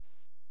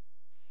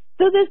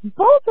So this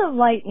bolt of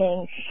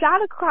lightning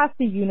shot across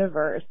the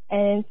universe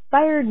and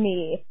inspired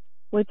me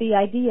with the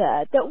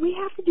idea that we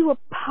have to do a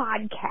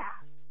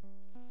podcast.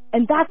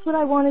 And that's what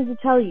I wanted to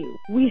tell you.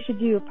 We should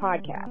do a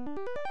podcast.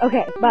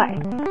 Okay, bye.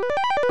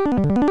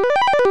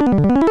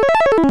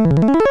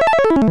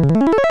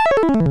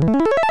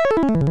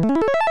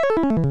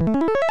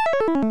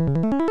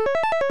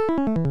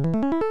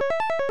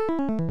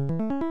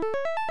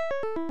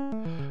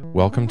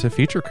 Welcome to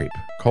Feature Creep, :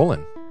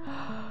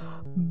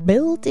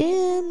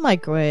 built-in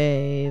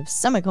microwave,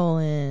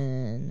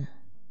 semicolon.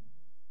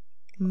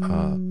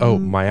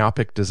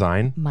 Myopic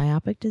design.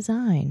 Myopic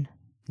design.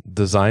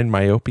 Design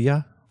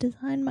myopia.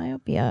 Design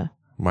myopia.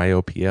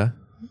 Myopia.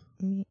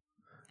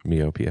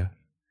 Myopia.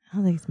 I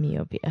don't think it's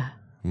myopia.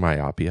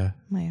 Myopia.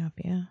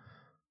 Myopia.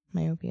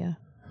 Myopia.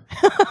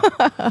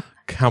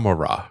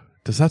 Camera.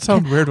 Does that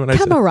sound weird when I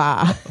say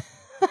camera?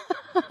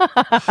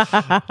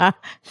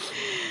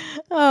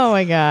 Oh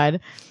my God.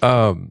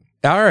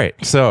 All right.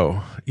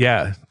 So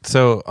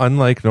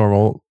unlike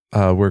normal,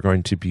 we're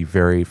going to be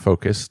very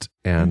focused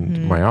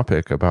and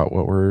myopic about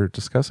what we're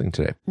discussing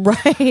today.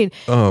 Right.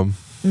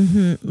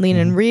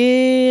 Leaning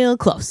real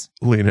close.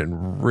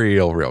 Leaning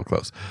real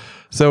close.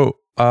 So,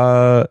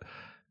 I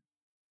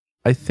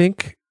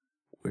think,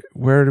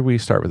 where do we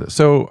start with this?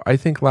 So I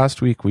think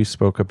last week we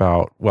spoke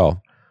about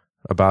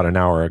an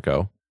hour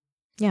ago.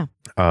 Yeah.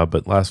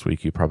 But last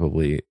week you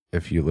probably,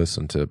 if you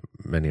listen to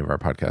many of our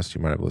podcasts,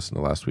 you might have listened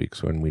to last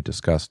week's when we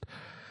discussed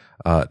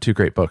two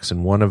great books.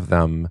 And one of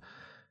them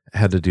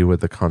had to do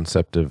with the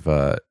concept of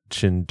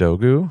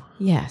Chindogu.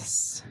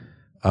 Yes.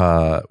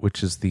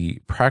 Which is the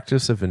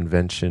practice of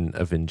invention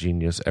of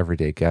ingenious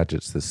everyday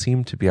gadgets that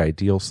seem to be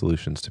ideal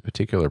solutions to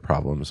particular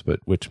problems, but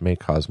which may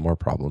cause more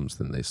problems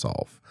than they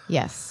solve.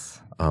 Yes.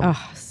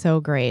 So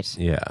great.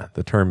 Yeah.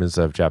 The term is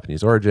of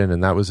Japanese origin,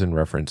 and that was in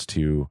reference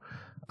to,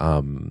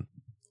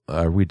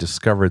 we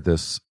discovered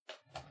this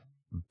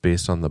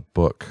based on the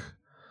book,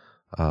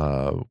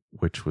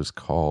 which was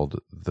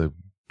called The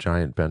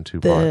Giant Bento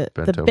Box.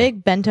 The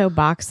big bento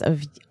box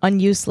of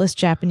unuseless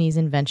Japanese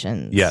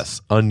inventions.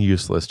 Yes,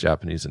 unuseless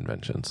Japanese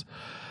inventions.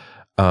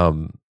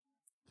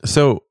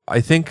 So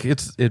I think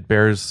it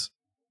bears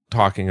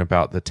talking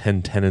about the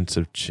 10 tenets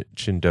of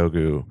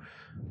Chindogu,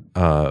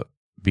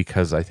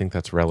 because I think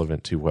that's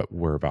relevant to what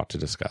we're about to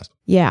discuss.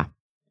 Yeah.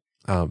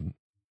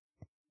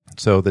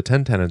 So the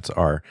 10 tenets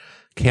are: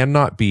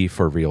 cannot be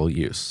for real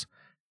use,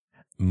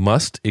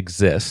 must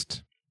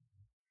exist,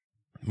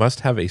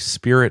 must have a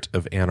spirit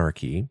of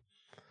anarchy,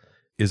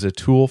 is a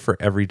tool for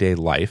everyday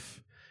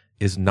life,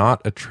 is not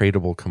a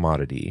tradable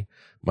commodity,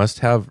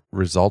 must have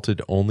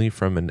resulted only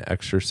from an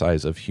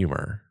exercise of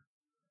humor,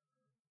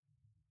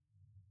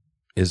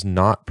 is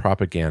not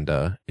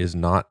propaganda, is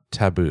not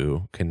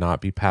taboo,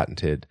 cannot be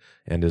patented,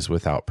 and is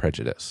without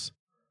prejudice.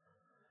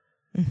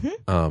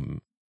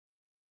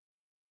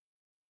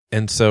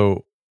 And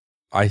so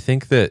I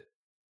think that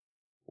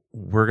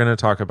we're going to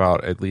talk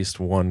about at least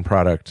one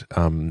product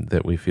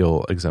that we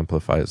feel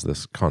exemplifies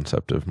this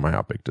concept of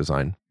myopic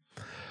design.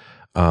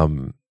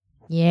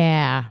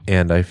 Yeah.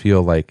 And I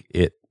feel like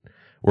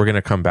we're going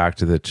to come back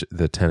to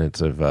the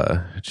tenets of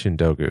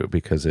Chindogu,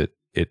 because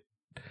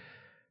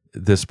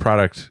this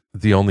product,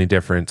 the only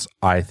difference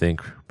I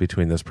think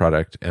between this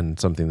product and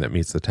something that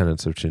meets the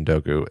tenets of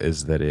Chindogu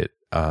is that it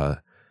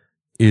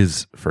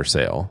is for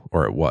sale,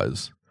 or it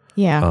was.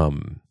 Yeah.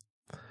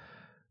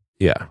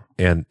 Yeah,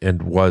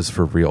 and was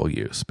for real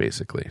use,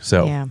 basically.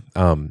 So, yeah.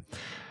 Do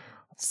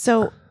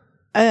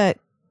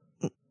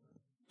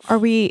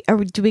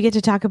we get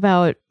to talk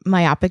about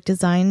myopic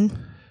design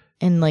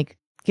and like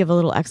give a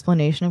little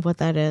explanation of what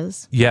that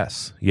is?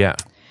 Yes. Yeah.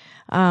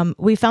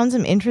 We found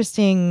some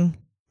interesting,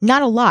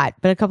 not a lot,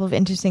 but a couple of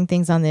interesting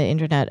things on the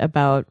internet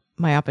about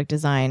myopic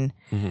design.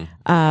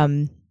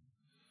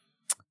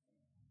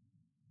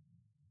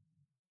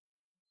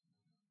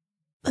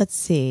 Let's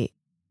see.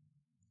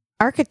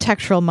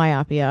 Architectural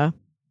myopia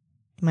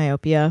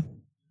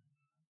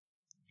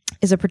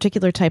is a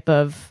particular type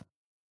of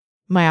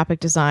myopic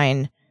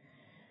design,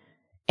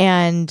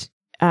 and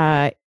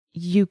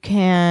you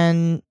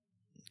can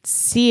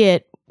see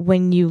it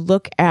when you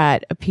look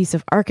at a piece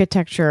of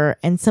architecture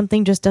and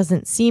something just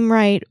doesn't seem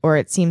right, or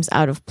it seems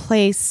out of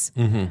place,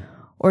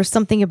 or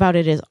something about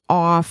it is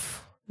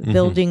off. The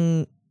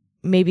building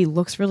maybe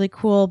looks really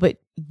cool, but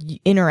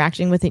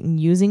interacting with it and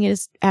using it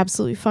is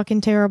absolutely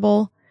fucking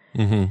terrible.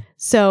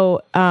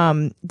 So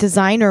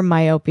designer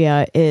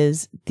myopia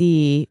is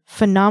the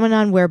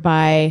phenomenon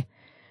whereby,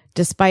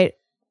 despite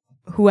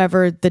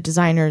whoever the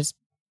designer's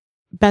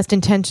best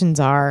intentions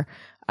are,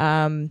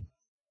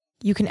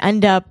 you can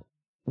end up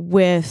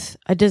with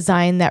a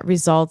design that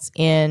results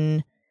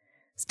in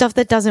stuff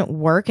that doesn't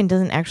work and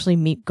doesn't actually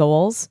meet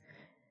goals,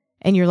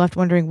 and you're left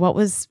wondering what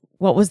was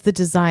the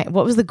design,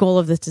 what was the goal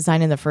of this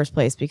design in the first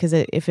place? Because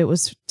if it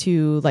was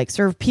to like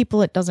serve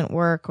people, it doesn't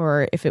work,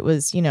 or if it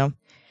was,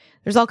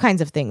 there's all kinds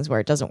of things where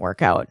it doesn't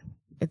work out.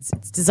 It's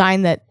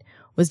design that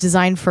was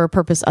designed for a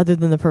purpose other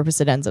than the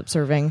purpose it ends up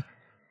serving,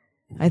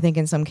 I think,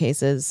 in some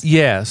cases.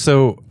 Yeah.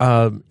 So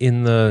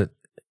in the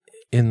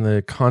in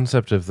the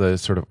concept of the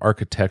sort of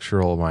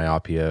architectural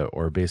myopia,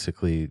 or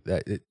basically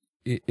that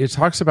it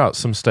talks about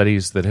some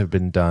studies that have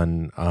been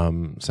done,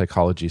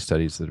 psychology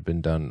studies that have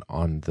been done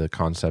on the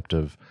concept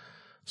of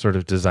sort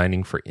of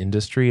designing for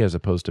industry as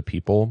opposed to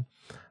people,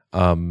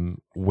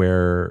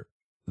 where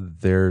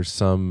there's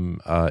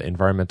some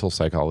environmental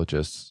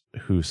psychologists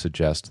who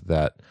suggest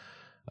that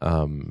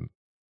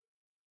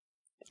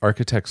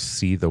architects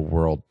see the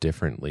world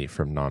differently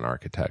from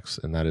non-architects,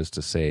 and that is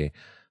to say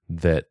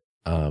that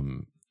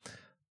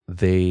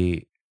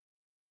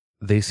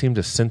they seem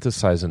to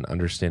synthesize an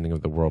understanding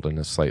of the world in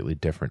a slightly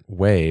different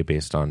way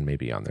based on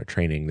maybe on their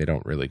training. They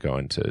don't really go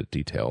into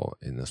detail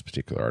in this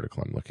particular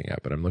article I'm looking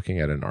at, but I'm looking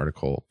at an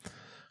article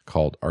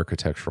called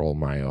Architectural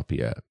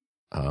Myopia,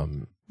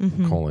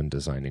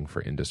 Designing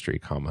for Industry,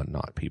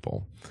 not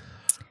people.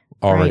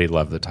 Already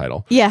love the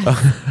title. Yeah.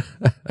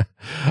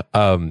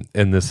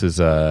 And this was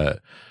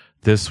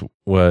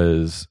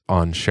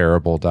on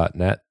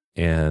shareable.net,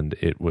 and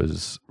it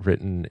was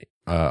written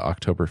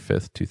October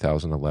 5th,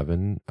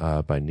 2011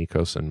 by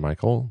Nikos and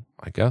Michael.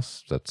 I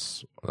guess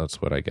that's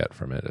what I get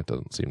from it. It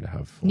doesn't seem to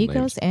have full Nikos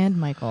names. and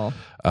Michael.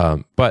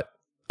 But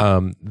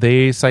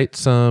they cite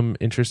some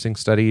interesting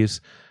studies.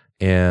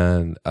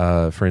 And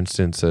for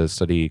instance, a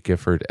study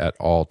Gifford et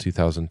al.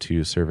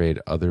 2002 surveyed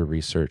other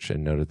research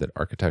and noted that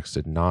architects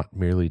did not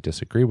merely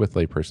disagree with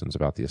laypersons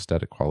about the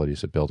aesthetic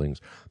qualities of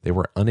buildings. They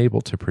were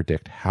unable to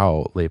predict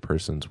how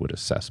laypersons would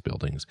assess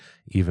buildings,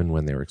 even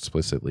when they were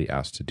explicitly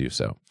asked to do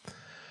so.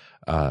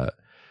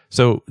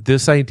 So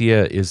this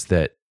idea is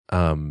that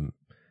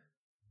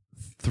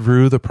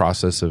through the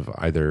process of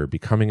either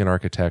becoming an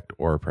architect,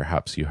 or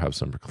perhaps you have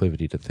some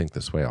proclivity to think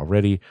this way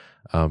already,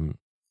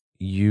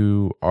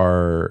 you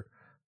are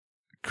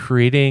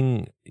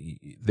creating,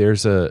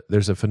 there's a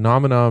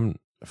phenomenon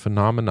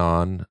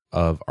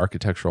of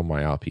architectural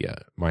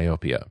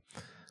myopia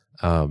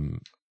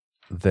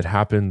that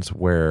happens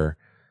where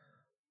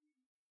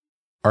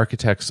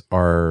architects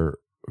are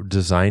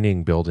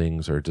designing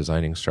buildings or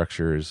designing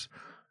structures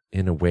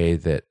in a way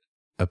that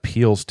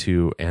appeals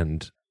to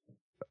and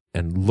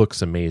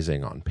looks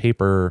amazing on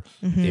paper.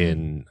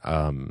 In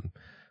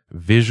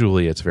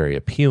visually it's very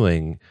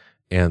appealing.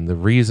 And the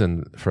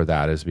reason for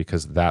that is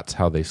because that's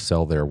how they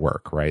sell their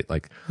work, right?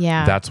 Like,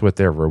 that's what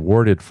they're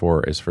rewarded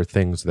for, is for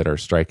things that are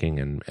striking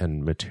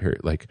and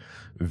material, like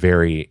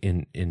very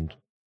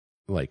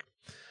like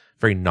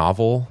very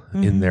novel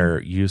in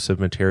their use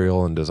of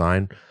material and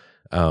design.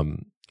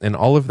 And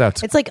all of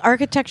it's like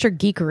architecture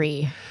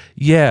geekery.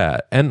 Yeah.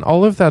 And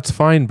all of that's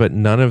fine, but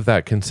none of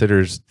that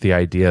considers the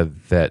idea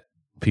that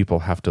people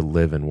have to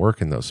live and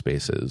work in those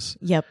spaces.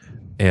 Yep.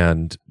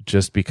 And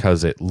just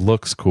because it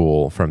looks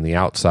cool from the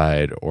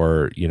outside,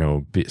 or,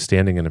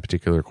 standing in a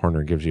particular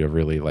corner gives you a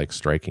really like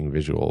striking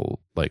visual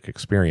like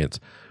experience,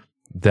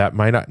 that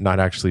might not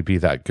actually be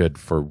that good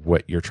for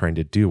what you're trying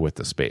to do with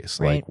the space,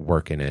 like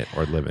work in it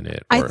or live in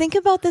it. I think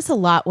about this a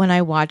lot when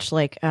I watch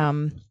like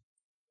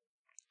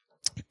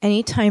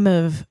any type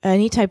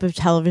of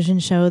television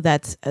show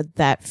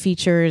that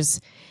features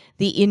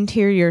the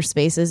interior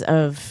spaces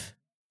of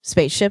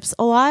spaceships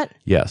a lot.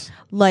 Yes.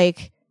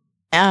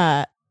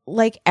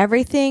 Like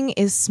everything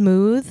is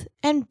smooth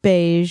and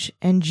beige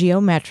and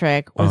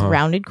geometric with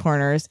rounded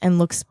corners and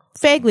looks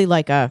vaguely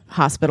like a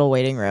hospital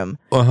waiting room.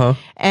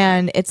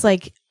 And it's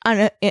like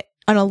on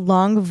a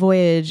long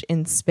voyage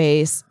in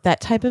space,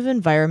 that type of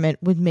environment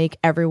would make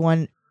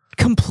everyone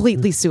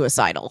completely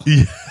suicidal.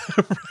 Yeah,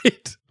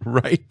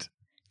 right.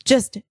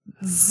 Just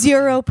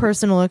zero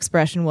personal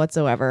expression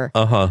whatsoever.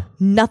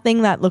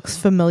 Nothing that looks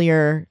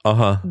familiar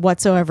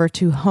whatsoever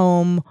to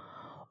home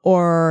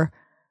or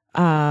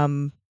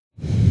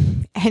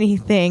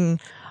anything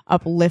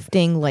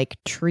uplifting like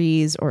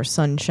trees or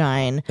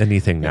sunshine.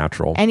 Anything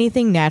natural.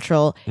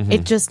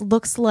 It just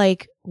looks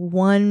like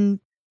one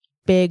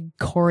big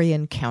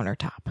Korean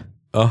countertop.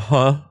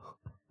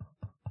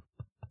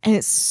 And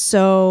it's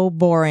so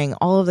boring.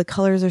 All of the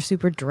colors are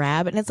super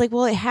drab. And it's like,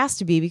 well, it has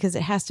to be because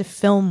it has to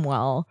film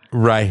well.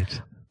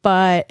 Right.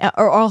 But,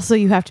 or also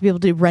you have to be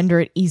able to render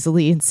it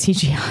easily in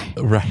CGI.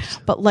 Right.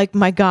 But like,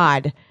 my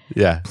God.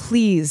 Yeah.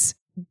 Please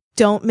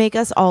don't make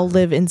us all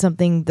live in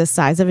something the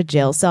size of a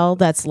jail cell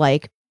that's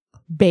like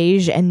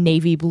beige and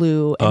navy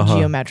blue and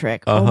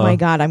geometric. Oh my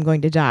God, I'm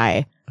going to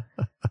die.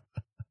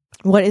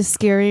 What is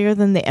scarier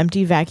than the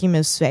empty vacuum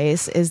of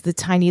space is the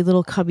tiny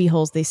little cubby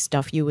holes they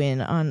stuff you in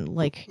on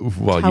like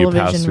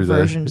television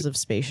versions of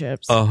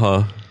spaceships.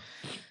 Oh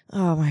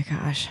my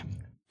gosh.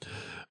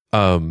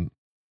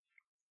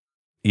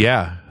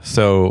 Yeah.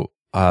 So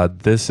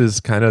this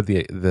is kind of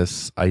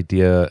this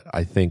idea,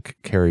 I think,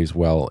 carries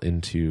well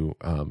into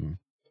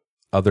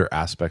other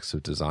aspects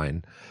of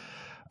design.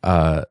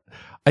 I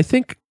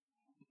think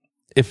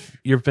if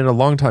you've been a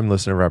long time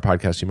listener of our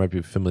podcast, you might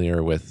be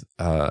familiar with,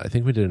 I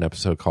think we did an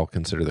episode called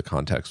Consider the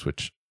Context,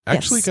 which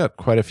actually got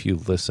quite a few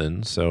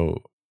listens.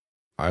 So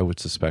I would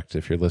suspect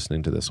if you're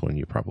listening to this one,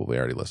 you probably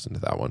already listened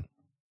to that one.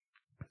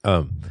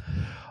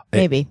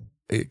 Maybe.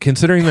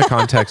 considering the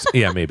context,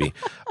 yeah, maybe.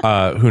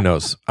 Who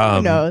knows?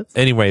 Who knows?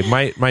 Anyway,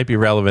 might be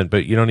relevant,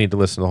 but you don't need to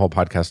listen to the whole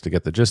podcast to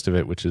get the gist of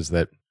it, which is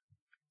that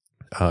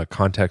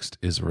context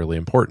is really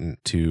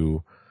important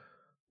to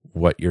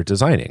what you're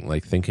designing.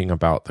 Like thinking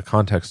about the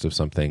context of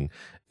something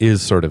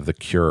is sort of the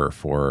cure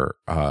for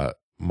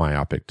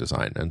myopic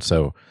design. And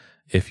so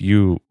if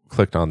you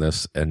clicked on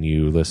this and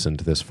you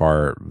listened this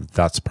far,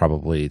 that's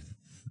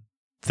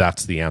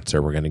the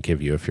answer we're going to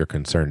give you if you're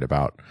concerned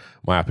about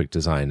myopic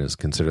design, is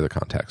consider the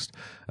context.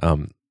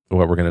 What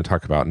we're going to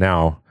talk about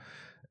now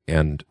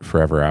and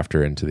forever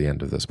after into the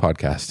end of this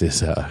podcast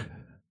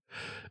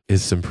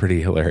is some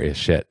pretty hilarious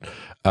shit.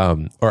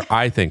 Or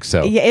I think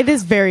so. Yeah, it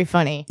is very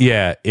funny.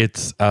 Yeah,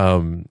 it's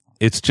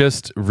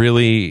just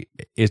really,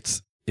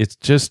 it's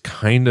just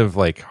kind of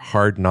like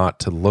hard not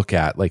to look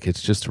at. Like,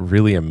 it's just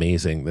really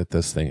amazing that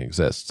this thing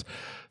exists.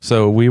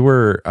 So we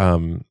were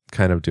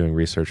kind of doing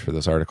research for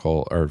this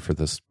article or for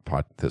this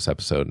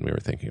episode, and we were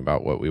thinking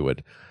about what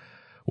would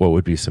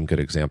be some good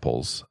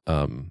examples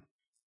of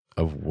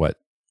what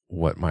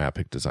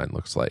myopic design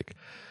looks like.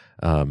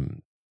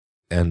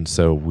 And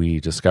so we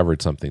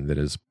discovered something that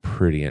is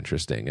pretty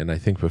interesting. And I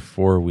think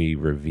before we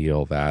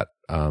reveal that,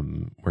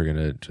 we're going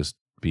to just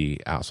be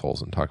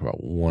assholes and talk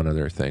about one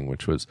other thing,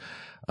 which was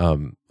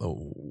one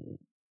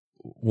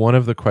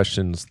of the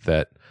questions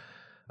that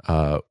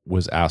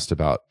was asked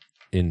about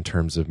in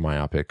terms of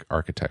myopic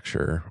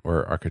architecture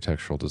or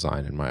architectural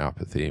design and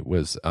myopathy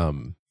was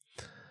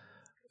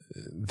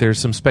there's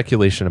some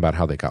speculation about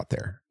how they got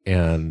there.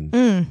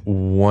 And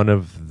one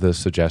of the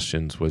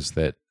suggestions was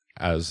that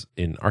as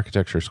in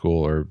architecture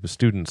school, or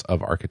students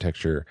of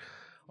architecture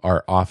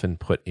are often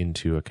put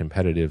into a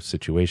competitive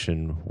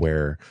situation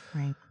where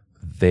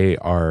they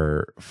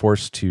are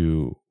forced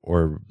to,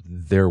 or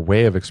their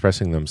way of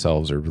expressing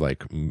themselves or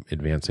like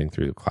advancing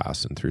through the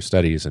class and through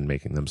studies and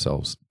making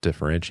themselves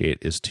differentiate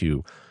is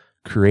to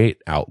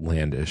create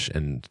outlandish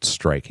and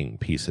striking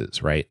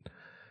pieces, right?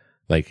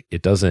 Like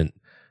it doesn't,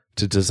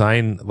 to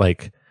design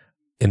like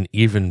an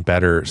even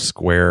better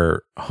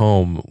square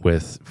home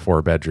with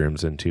 4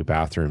 bedrooms and 2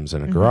 bathrooms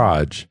and a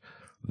garage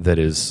that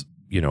is,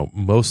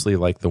 mostly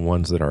like the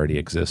ones that already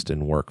exist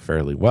and work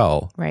fairly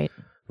well. Right.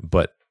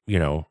 But,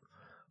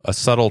 a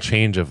subtle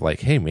change of like,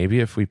 hey, maybe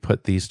if we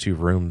put these 2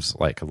 rooms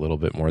like a little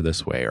bit more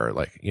this way, or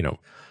like,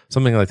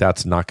 something like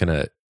that's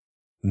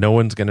no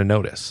one's going to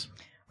notice.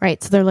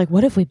 Right. So they're like,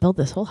 what if we build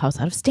this whole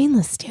house out of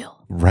stainless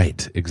steel?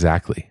 Right.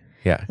 Exactly.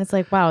 Yeah. It's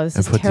like, wow, this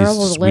is put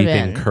terrible these to live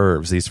in. sweeping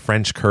curves, these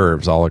French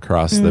curves all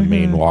across the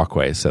main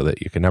walkway so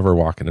that you can never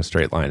walk in a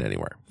straight line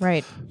anywhere.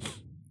 Right.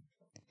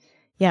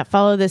 Yeah.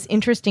 Follow this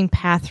interesting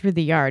path through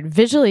the yard.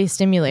 Visually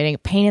stimulating,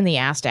 pain in the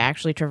ass to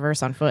actually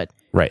traverse on foot.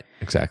 Right.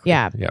 Exactly.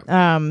 Yeah.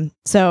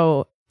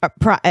 So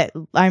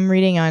I'm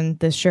reading on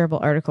this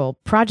shareable article,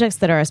 projects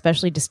that are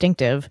especially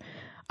distinctive,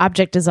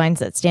 object designs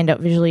that stand out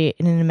visually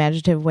in an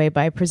imaginative way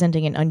by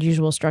presenting an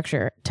unusual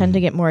structure, tend to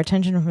get more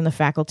attention from the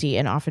faculty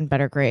and often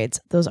better grades.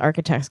 Those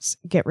architects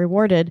get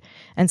rewarded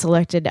and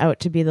selected out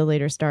to be the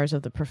later stars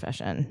of the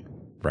profession.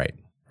 Right.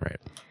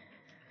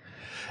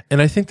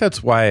 And I think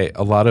that's why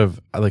a lot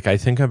of, like, I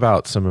think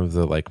about some of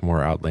the like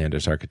more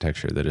outlandish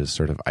architecture that is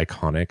sort of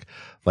iconic,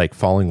 like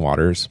Falling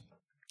Waters.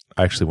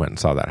 I actually went and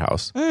saw that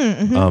house.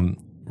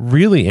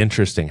 Really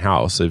interesting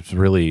house. It's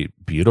really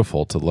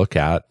beautiful to look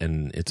at,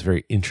 and it's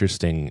very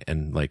interesting,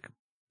 and like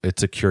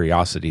it's a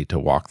curiosity to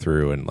walk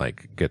through and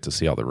like get to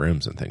see all the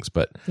rooms and things,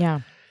 but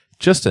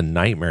just a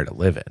nightmare to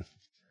live in.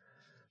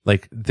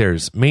 Like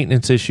there's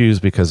maintenance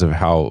issues because of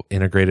how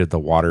integrated the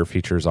water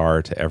features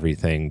are to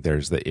everything.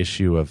 There's the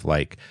issue of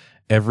like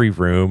every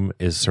room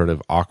is sort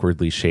of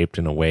awkwardly shaped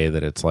in a way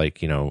that it's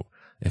like,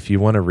 if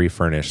you want to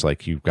refurnish,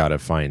 like you've got to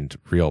find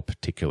real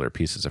particular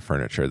pieces of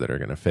furniture that are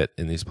going to fit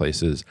in these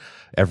places.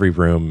 Every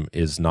room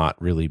is not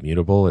really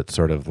mutable. It's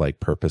sort of like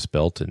purpose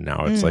built. And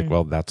now it's like,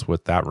 well, that's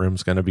what that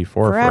room's going to be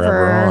for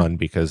forever on,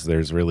 because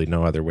there's really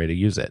no other way to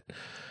use it.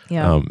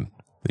 Yeah.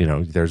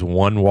 There's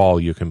one wall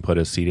you can put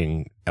a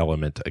seating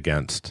element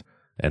against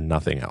and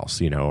nothing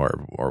else,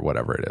 or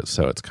whatever it is.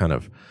 So it's kind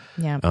of,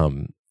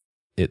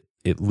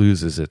 it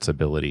loses its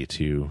ability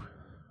to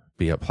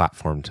be a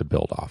platform to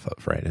build off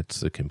of, right?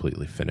 It's a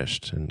completely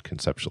finished and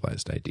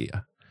conceptualized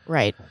idea.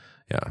 Right.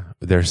 Yeah.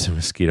 There's a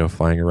mosquito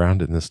flying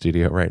around in the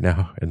studio right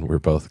now, and we're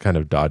both kind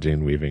of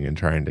dodging, weaving, and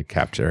trying to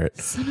capture it.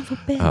 Son of a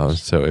bitch.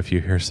 So if you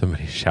hear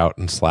somebody shout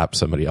and slap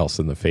somebody else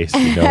in the face,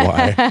 you know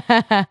why.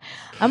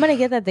 I'm going to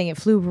get that thing. It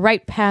flew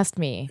right past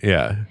me.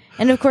 Yeah.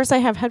 And of course I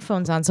have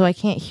headphones on, so I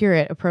can't hear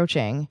it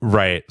approaching.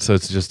 Right. So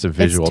it's just a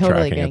visual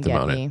totally tracking at the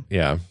moment. Me.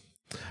 Yeah.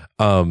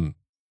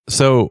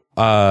 So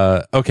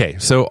on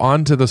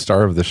to the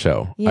star of the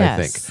show,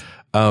 yes.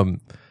 I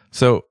think.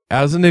 So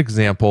as an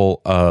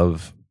example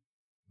of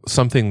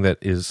something that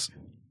is,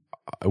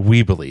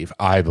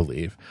 I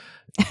believe,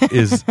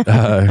 is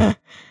a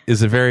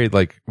very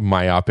like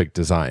myopic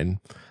design,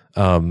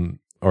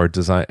 or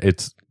design.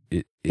 It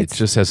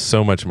just has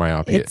so much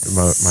myopia.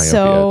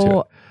 To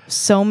it.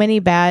 So many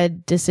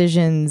bad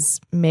decisions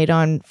made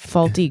on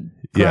faulty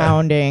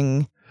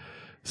grounding.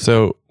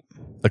 So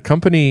a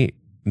company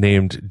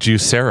named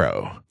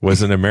Juicero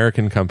was an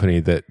American company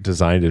that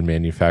designed and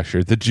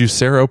manufactured the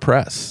Juicero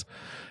press.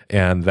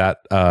 And that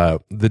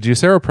the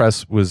Juicero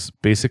press was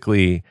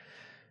basically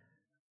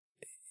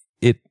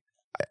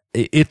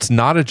it's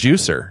not a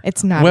juicer.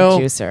 It's not a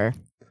juicer.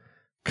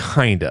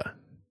 Kinda.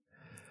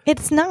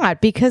 It's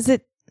not because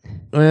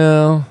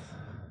Well,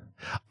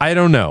 I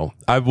don't know.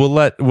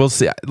 We'll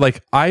see.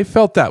 Like, I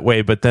felt that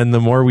way, but then the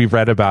more we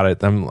read about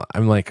it, I'm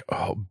like,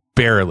 oh,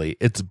 barely.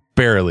 It's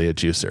barely a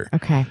juicer.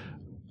 Okay.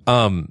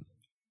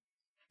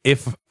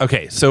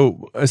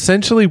 So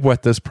essentially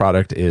what this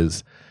product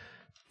is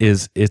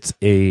it's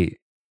a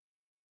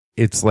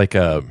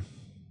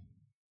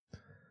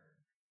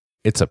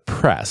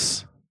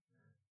press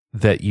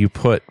that you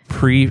put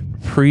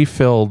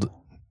pre-filled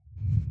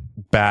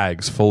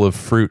bags full of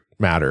fruit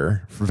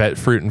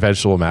and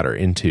vegetable matter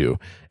into,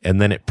 and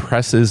then it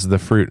presses the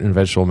fruit and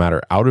vegetable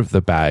matter out of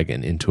the bag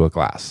and into a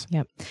glass.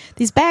 Yep.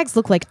 These bags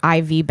look like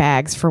IV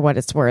bags for what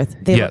it's worth.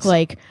 They look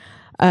like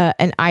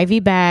an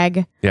IV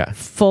bag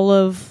full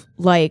of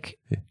like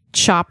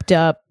chopped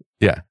up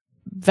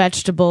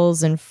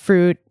vegetables and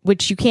fruit,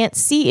 which you can't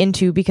see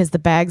into because the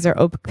bags are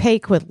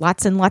opaque with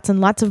lots and lots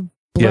and lots of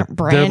branding.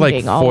 They're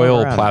like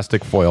all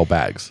plastic foil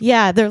bags.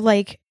 Yeah, they're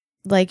like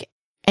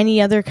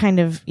any other kind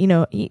of,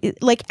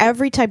 like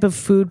every type of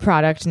food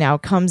product now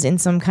comes in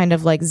some kind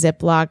of like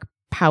Ziploc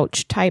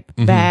pouch type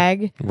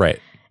bag. Right.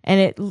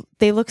 And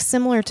they look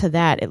similar to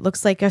that. It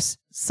looks like a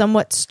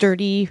somewhat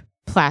sturdy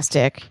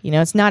plastic.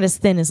 It's not as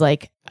thin as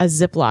like a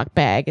Ziploc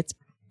bag. It's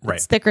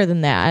thicker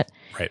than that.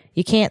 Right.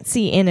 You can't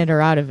see in it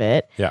or out of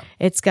it. Yeah.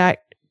 It's got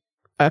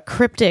a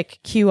cryptic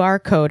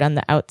QR code on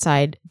the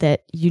outside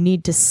that you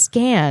need to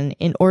scan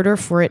in order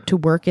for it to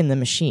work in the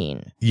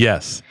machine.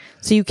 Yes.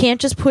 So you can't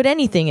just put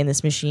anything in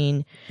this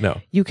machine. No.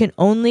 You can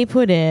only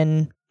put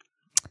in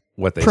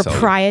what they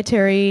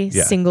proprietary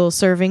single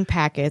serving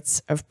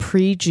packets of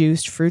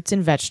pre-juiced fruits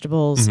and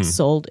vegetables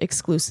sold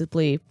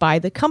exclusively by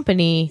the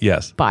company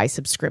by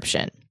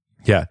subscription.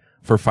 Yeah.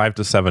 For $5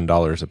 to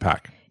 $7 a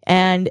pack.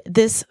 And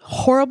this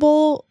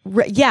horrible,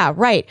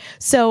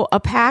 So a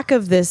pack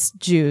of this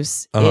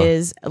juice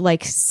is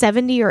like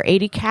 70 or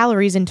 80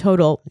 calories in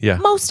total,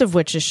 most of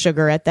which is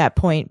sugar at that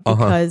point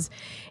because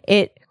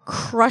it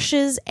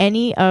crushes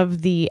any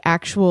of the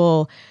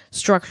actual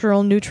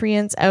structural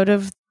nutrients out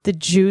of the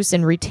juice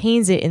and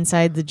retains it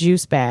inside the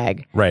juice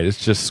bag. Right.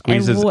 It's just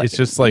squeezes. It's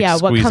just like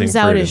squeezing what comes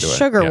out is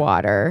sugar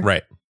water.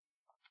 Right.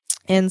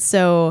 And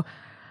so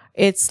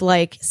it's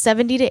like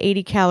 70 to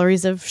 80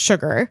 calories of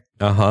sugar.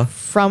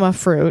 From a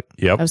fruit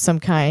of some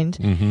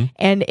kind.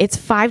 And it's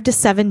 $5 to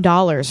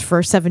 $7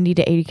 for 70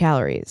 to 80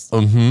 calories.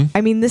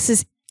 I mean, this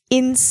is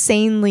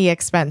insanely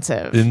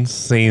expensive.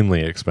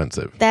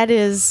 That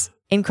is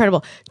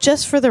incredible.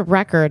 Just for the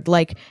record,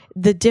 like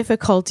the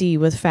difficulty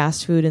with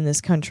fast food in this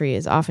country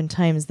is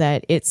oftentimes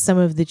that it's some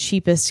of the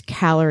cheapest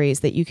calories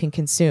that you can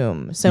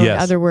consume. So in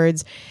other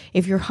words,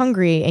 if you're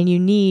hungry and you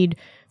need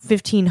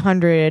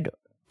 1,500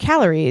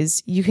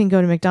 calories, you can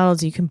go to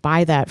McDonald's, you can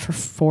buy that for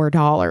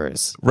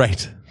 $4.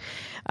 Right.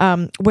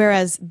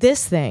 Whereas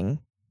this thing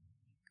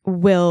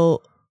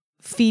will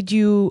feed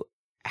you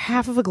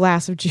half of a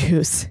glass of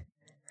juice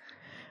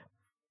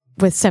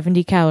with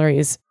 70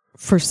 calories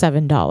for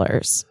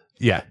 $7.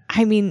 Yeah.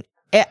 I mean,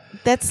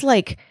 that's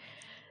like,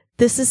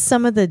 this is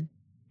some of the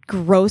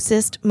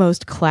grossest,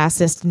 most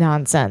classist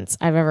nonsense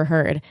I've ever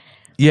heard.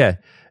 Yeah.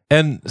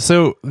 And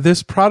so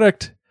this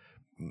product,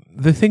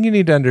 the thing you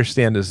need to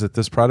understand is that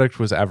this product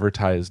was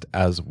advertised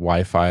as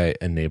Wi-Fi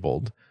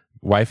enabled,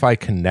 Wi-Fi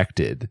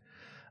connected.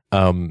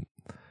 And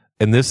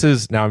this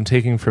is, now I'm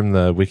taking from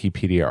the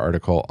Wikipedia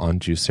article on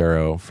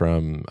Juicero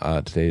from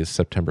today's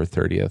September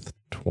 30th,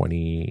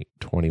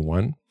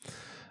 2021.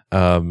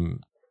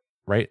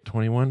 Right?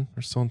 21?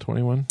 We're still in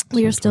 21?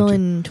 We are still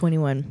in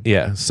 21.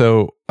 Yeah.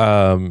 So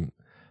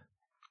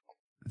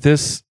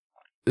this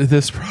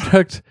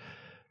product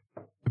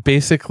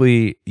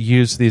basically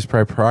used these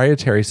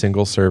proprietary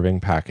single serving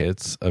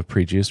packets of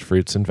pre-juiced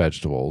fruits and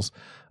vegetables.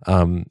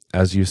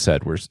 As you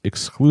said, were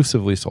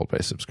exclusively sold by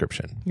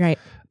subscription. Right.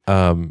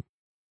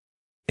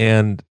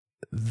 And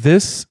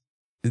this,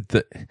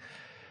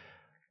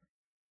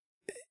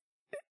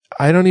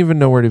 I don't even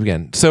know where to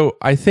begin. So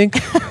I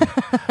think,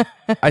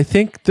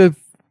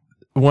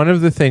 one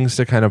of the things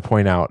to kind of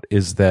point out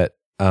is that,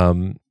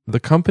 the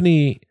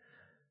company,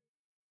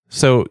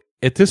 so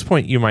at this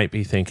point you might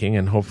be thinking,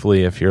 and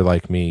hopefully if you're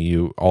like me,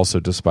 you also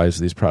despise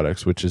these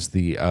products, which is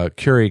the,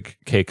 Keurig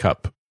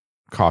K-Cup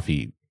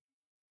coffee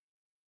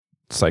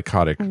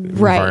psychotic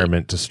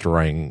environment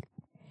destroying,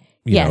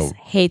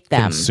 hate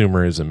them.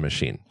 Consumerism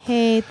machine.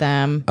 Hate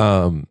them.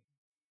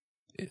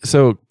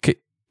 So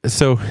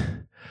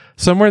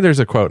somewhere there's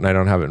a quote, and I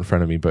don't have it in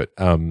front of me, but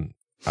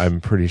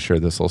I'm pretty sure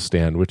this will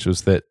stand, which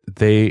was that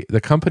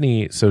the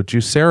company, so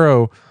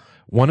Juicero,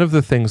 one of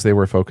the things they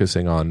were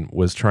focusing on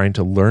was trying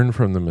to learn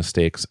from the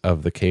mistakes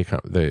of the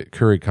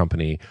Keurig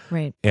company.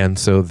 Right. And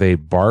so they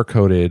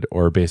barcoded,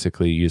 or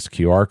basically used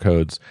QR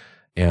codes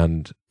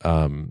and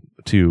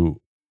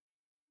to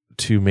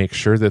to make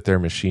sure that their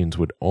machines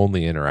would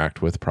only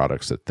interact with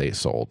products that they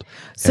sold.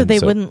 So they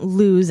wouldn't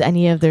lose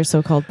any of their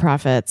so-called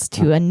profits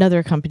to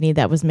another company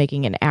that was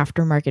making an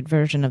aftermarket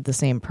version of the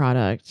same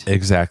product.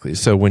 Exactly.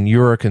 So when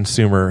you're a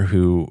consumer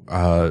who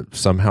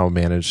somehow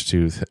managed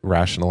to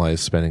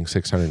rationalize spending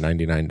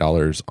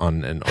 $699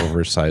 on an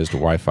oversized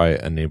Wi-Fi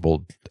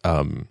enabled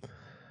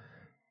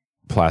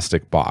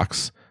plastic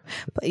box,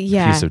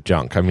 piece of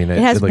junk. I mean, it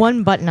has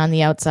one button on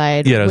the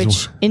outside,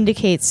 which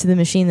indicates to the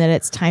machine that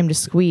it's time to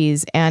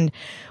squeeze. And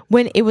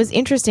when it was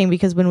interesting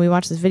because when we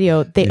watched this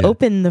video, they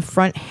open the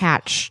front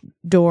hatch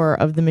door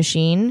of the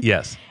machine.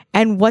 Yes.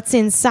 And what's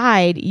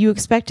inside, you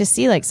expect to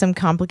see like some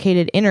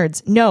complicated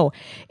innards. No,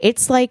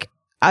 it's like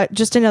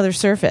just another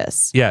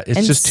surface. Yeah,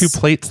 it's just two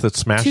plates that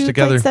smash together.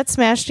 Two plates that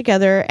smash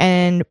together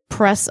and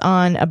press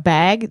on a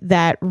bag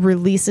that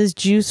releases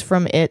juice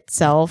from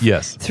itself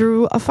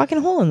through a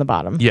fucking hole in the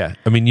bottom. Yeah,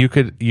 I mean, you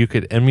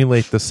could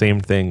emulate the same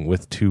thing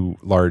with two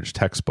large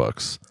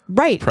textbooks.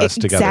 Right,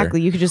 pressed together.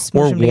 Exactly. You could just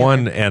smush or them together.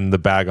 one and the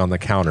bag on the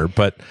counter,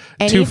 but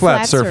any two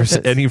flat surface,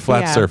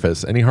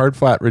 surface. any hard,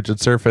 flat, rigid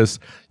surface,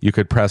 you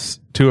could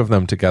press two of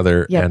them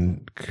together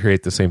and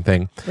create the same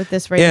thing. With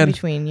this in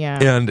between,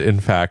 And in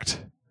fact,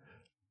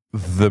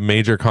 the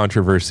major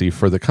controversy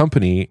for the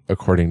company,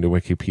 according to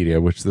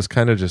Wikipedia, which this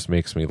kind of just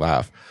makes me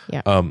laugh.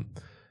 Yeah.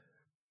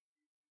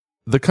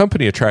 The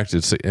company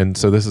attracted, and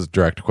so this is a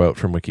direct quote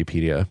from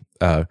Wikipedia.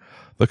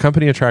 The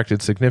company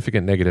attracted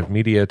significant negative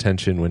media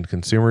attention when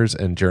consumers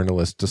and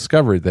journalists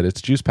discovered that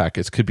its juice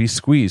packets could be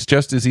squeezed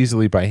just as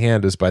easily by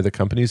hand as by the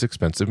company's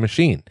expensive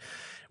machine,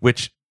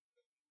 which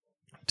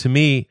to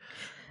me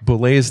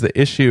belays the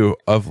issue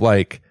of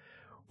like,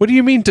 what do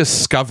you mean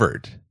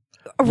discovered?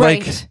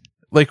 Right.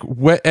 Like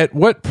at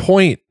what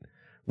point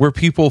were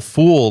people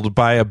fooled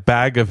by a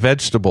bag of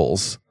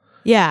vegetables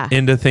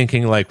into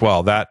thinking like,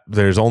 well, that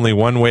there's only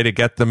one way to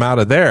get them out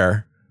of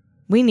there.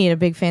 We need a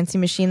big fancy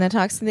machine that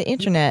talks to the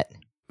internet.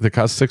 That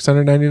costs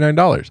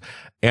 $699.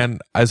 And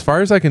as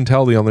far as I can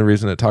tell, the only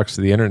reason it talks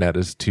to the internet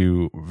is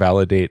to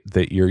validate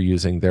that you're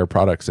using their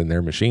products in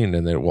their machine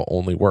and that it will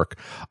only work.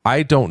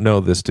 I don't know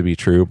this to be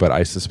true, but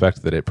I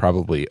suspect that it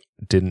probably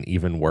didn't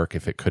even work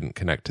if it couldn't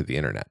connect to the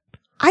internet.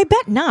 I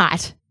bet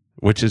not.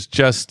 Which is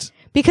just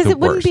because it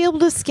wouldn't worst. be able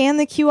to scan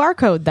the QR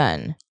code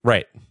then.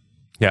 Right.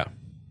 Yeah.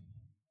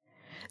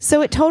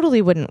 So it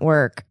totally wouldn't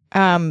work.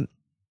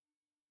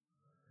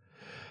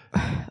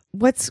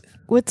 What's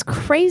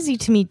crazy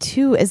to me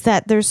too is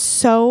that there's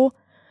so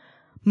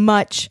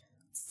much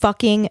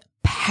fucking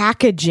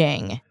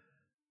packaging.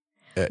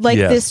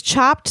 This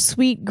chopped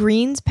sweet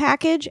greens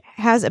package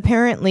has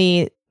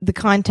apparently the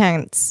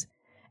contents: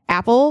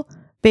 apple,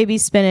 baby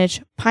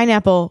spinach,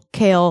 pineapple,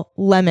 kale,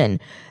 lemon.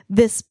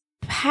 This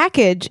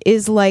package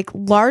is like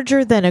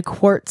larger than a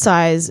quart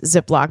size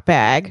Ziploc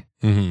bag.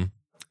 Mm-hmm.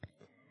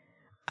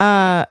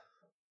 I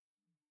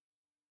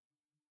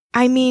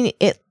mean,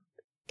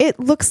 it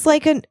looks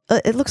like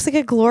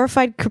a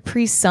glorified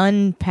Capri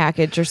Sun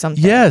package or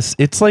something. Yes,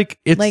 it's kind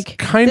of like,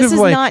 this is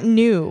not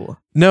new.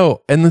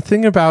 No, and the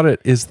thing about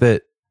it is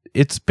that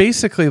it's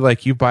basically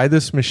like you buy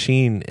this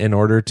machine in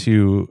order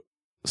to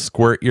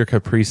squirt your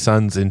Capri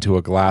Suns into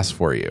a glass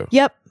for you.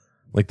 Yep.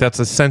 Like that's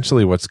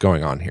essentially what's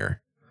going on here.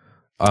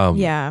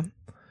 Yeah.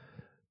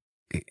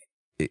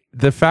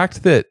 The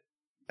fact that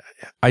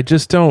I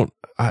don't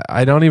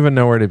even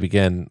know where to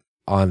begin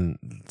on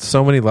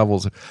so many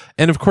levels.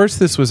 And of course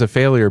this was a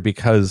failure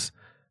because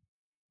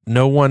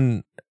no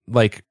one,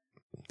 like,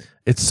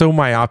 it's so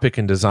myopic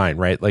in design,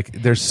 right?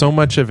 Like there's so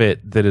much of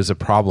it that is a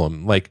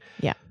problem. Like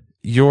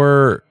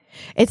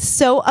it's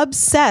so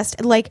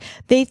obsessed. Like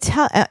they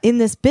tell in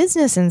this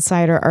Business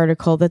Insider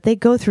article that they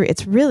go through,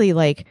 it's really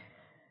like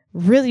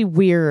really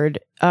weird.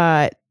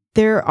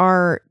 There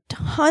are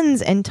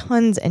tons and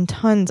tons and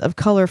tons of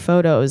color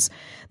photos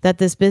that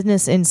this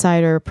Business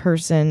Insider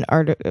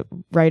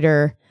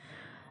writer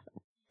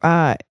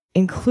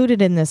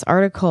included in this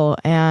article,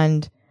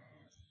 and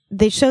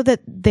they show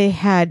that they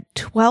had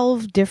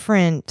 12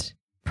 different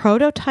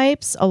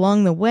prototypes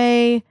along the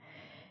way.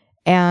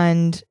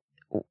 And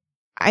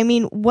I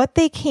mean, what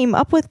they came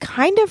up with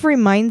kind of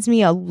reminds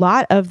me a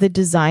lot of the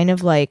design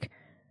of like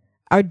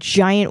a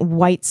giant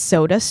white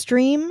soda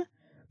stream,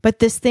 but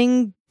this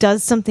thing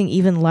does something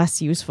even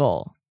less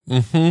useful.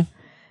 Mm-hmm.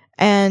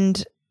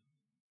 And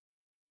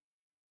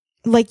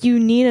like you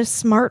need a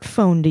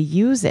smartphone to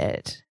use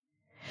it.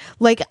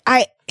 Like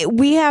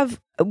we have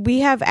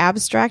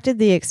abstracted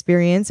the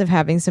experience of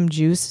having some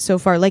juice so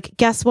far. Like,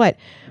 guess what?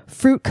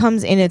 Fruit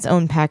comes in its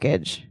own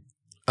package.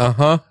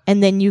 Uh-huh.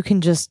 And then you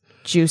can just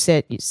juice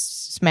it, you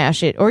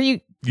smash it, or you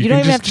don't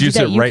even have to do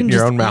that. You can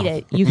just eat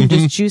it. You can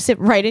just juice it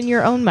right in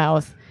your own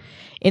mouth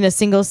in a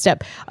single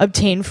step.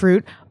 Obtain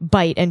fruit,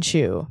 bite and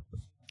chew.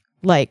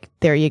 Like,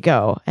 there you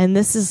go. And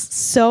this is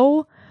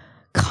so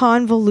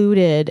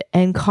convoluted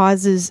and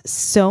causes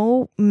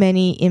so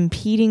many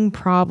impeding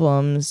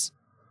problems.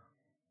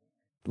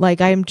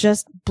 Like, I'm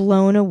just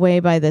blown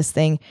away by this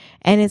thing.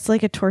 And it's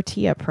like a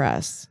tortilla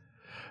press.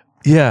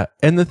 Yeah,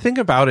 and the thing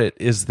about it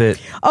is that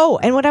Oh,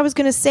 and what I was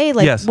going to say,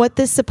 like Yes. what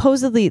this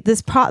supposedly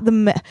the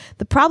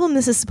problem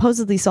this is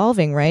supposedly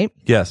solving, right?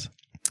 yes,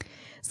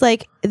 It's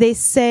like they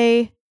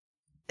say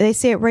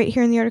it right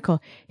here in the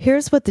article.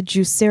 Here's what the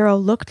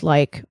Juicero looked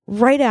like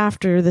right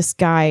after this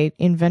guy,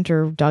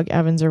 inventor Doug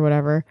Evans or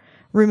whatever,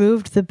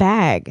 removed the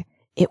bag.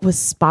 It was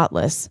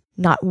spotless.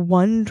 Not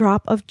one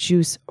drop of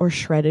juice or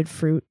shredded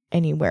fruit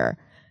anywhere.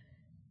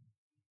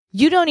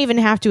 You don't even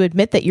have to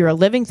admit that you're a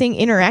living thing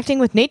interacting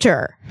with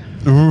nature.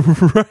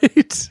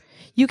 right.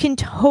 You can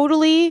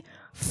totally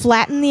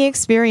flatten the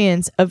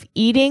experience of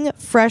eating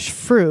fresh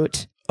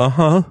fruit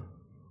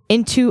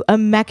into a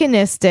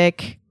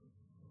mechanistic,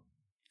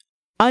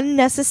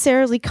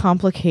 unnecessarily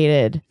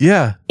complicated,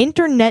 Yeah.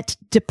 internet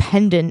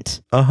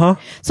dependent.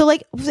 So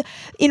like,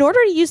 in order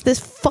to use this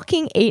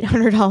fucking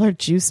 $800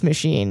 juice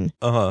machine,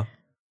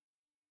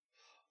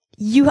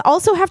 you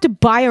also have to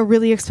buy a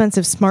really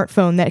expensive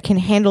smartphone that can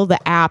handle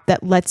the app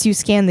that lets you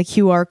scan the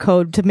QR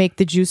code to make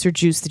the juicer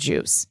juice the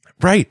juice.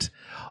 Right.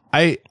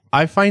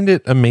 I find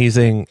it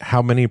amazing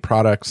how many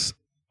products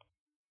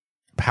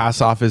pass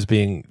off as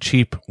being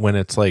cheap when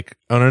it's like,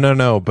 oh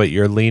no, but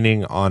you're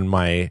leaning on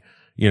my,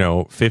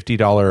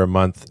 $50 a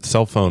month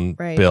cell phone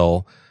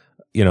bill,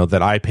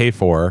 that I pay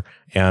for,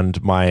 and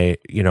my,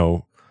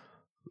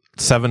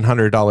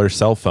 $700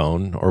 cell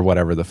phone or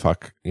whatever the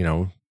fuck,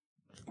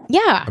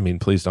 Yeah. I mean,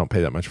 please don't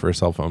pay that much for a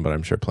cell phone, but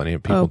I'm sure plenty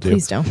of people do.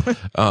 Please don't.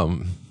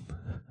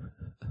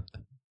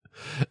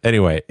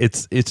 Anyway,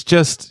 it's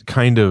just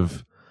kind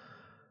of,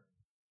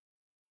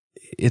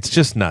 it's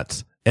just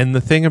nuts. And the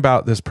thing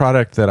about this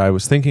product that I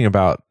was thinking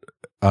about,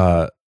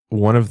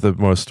 one of the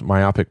most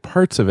myopic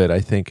parts of it, I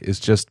think, is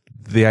just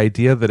the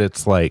idea that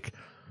it's like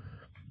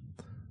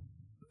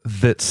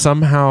that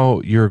somehow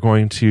you're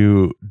going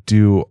to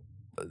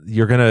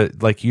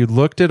like, you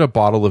looked at a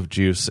bottle of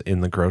juice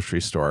in the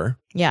grocery store.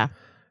 Yeah.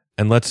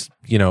 And let's,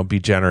 be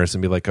generous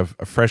and be like a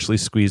freshly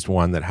squeezed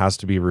one that has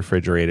to be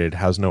refrigerated,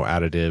 has no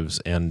additives,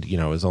 and,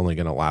 is only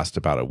going to last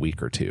about a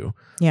week or two.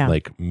 Yeah.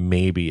 Like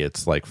maybe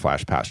it's like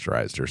flash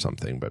pasteurized or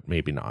something, but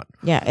maybe not.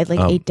 Yeah. It's like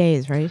 8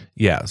 days, right?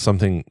 Yeah.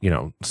 Something,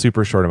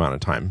 super short amount of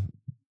time.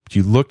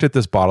 You looked at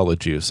this bottle of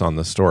juice on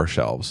the store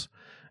shelves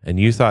and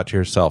you thought to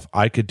yourself,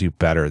 I could do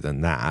better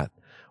than that.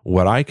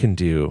 What I can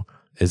do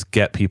is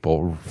get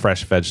people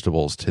fresh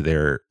vegetables to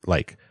their,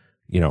 like,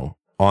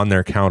 on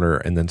their counter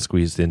and then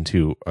squeezed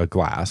into a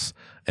glass.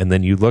 And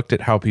then you looked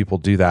at how people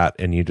do that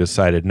and you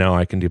decided, no,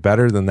 I can do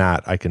better than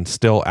that. I can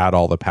still add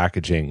all the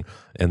packaging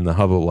and the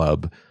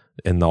hubbub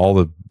and all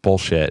the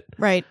bullshit.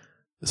 Right.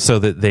 So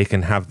that they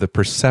can have the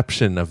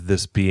perception of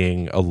this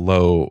being a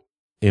low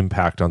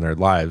impact on their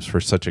lives for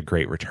such a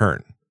great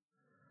return.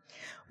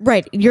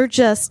 Right. You're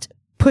just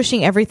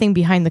pushing everything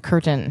behind the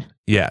curtain.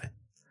 Yeah.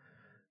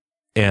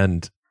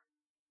 And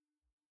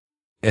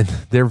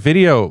their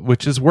video,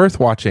 which is worth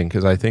watching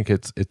because I think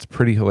it's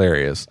pretty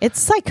hilarious.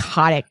 It's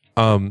psychotic.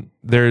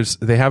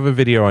 They have a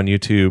video on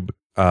YouTube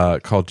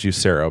called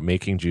Juicero,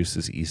 Making Juice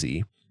is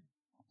Easy.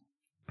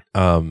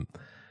 And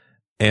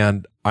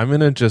I'm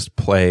gonna just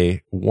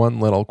play one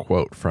little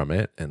quote from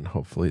it, and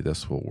hopefully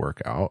this will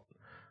work out.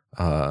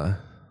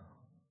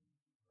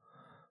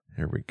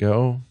 Here we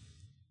go.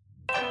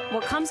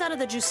 What comes out of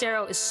the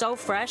Juicero is so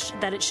fresh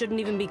that it shouldn't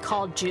even be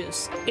called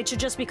juice. It should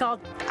just be called,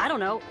 I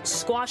don't know,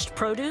 squashed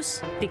produce,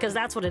 because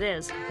that's what it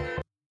is.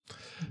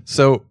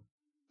 So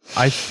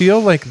I feel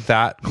like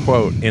that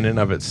quote in and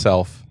of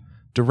itself,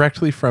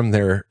 directly from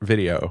their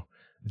video,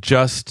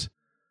 just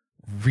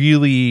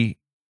really,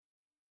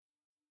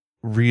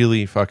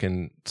 really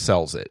fucking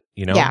sells it,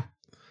 Yeah.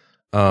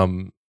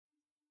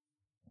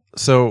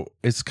 So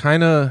it's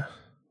kind of,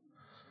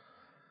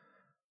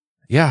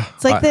 yeah.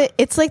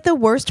 It's like the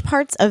worst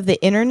parts of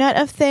the Internet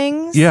of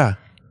Things. Yeah.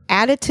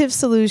 Additive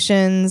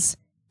solutions,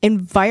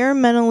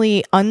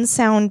 environmentally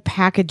unsound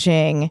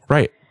packaging.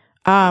 Right.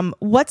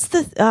 What's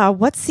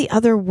the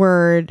other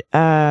word?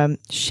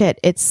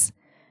 It's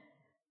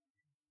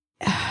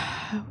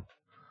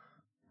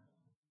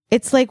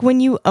like when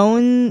you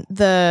own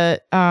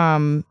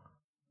the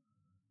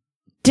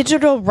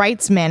digital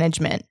rights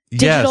management.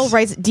 Digital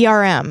rights,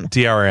 DRM.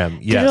 DRM,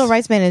 yes. Digital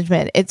rights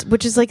management.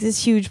 Which is like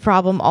this huge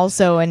problem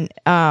also, and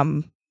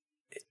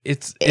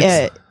it's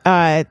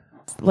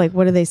like,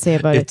 what do they say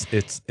about it?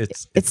 It's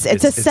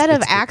a set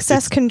of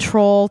access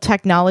control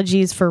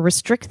technologies for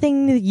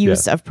restricting the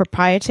use of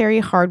proprietary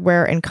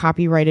hardware and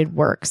copyrighted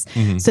works.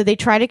 Mm-hmm. So they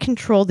try to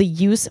control the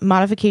use,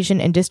 modification,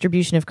 and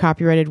distribution of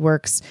copyrighted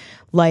works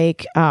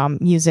like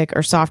music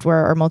or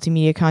software or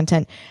multimedia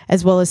content,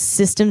 as well as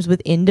systems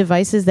within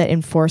devices that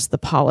enforce the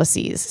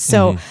policies.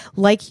 So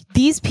like,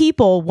 these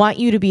people want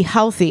you to be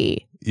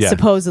healthy. Yeah.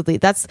 Supposedly,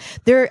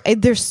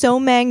 they're so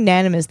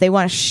magnanimous. They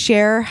want to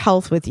share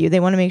health with you. They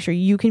want to make sure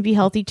you can be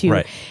healthy too.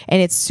 Right.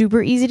 And it's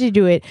super easy to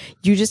do it.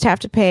 You just have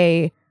to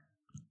pay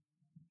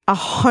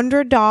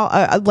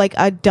 $100, like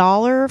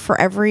 $1 for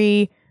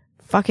every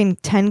fucking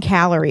 10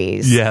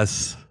 calories.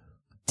 Yes.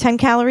 10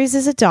 calories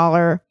is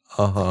 $1.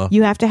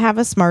 You have to have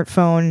a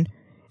smartphone.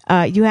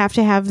 You have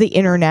to have the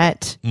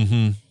internet.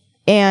 Mm-hmm.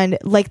 And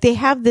like they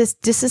have this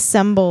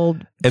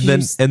disassembled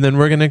juice. And then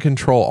we're going to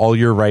control all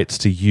your rights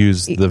to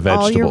use the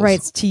vegetables. All your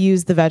rights to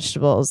use the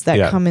vegetables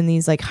that come in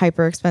these like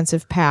hyper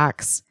expensive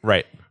packs.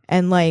 Right.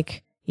 And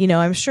like, you know,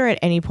 I'm sure at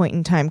any point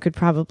in time could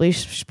probably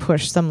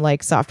push some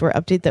like software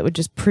update that would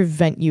just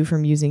prevent you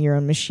from using your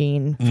own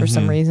machine for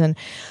some reason.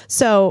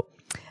 So,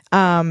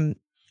 in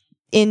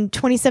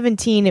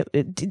 2017,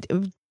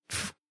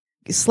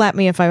 slap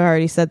me if I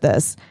already said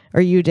this,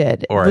 or you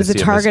did. Or it was a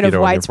target of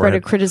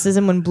widespread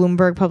criticism when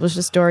Bloomberg published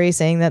a story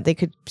saying that they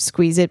could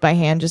squeeze it by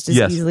hand just as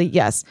easily.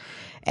 Yes.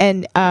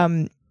 And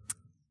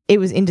it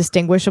was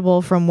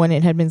indistinguishable from when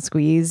it had been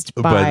squeezed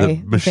by the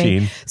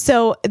machine.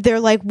 So they're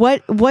like,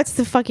 what's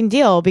the fucking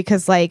deal?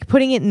 Because like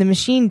putting it in the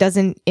machine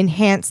doesn't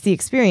enhance the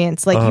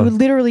experience. Like you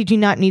literally do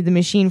not need the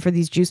machine for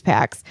these juice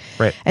packs.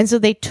 Right. And so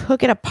they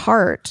took it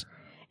apart,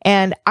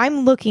 and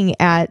I'm looking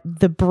at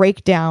the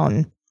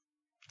breakdown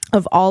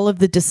of all of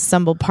the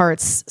disassembled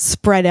parts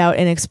spread out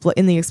in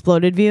the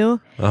exploded view.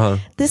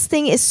 This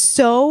thing is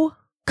so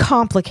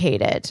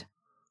complicated.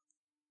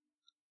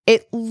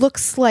 It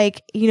looks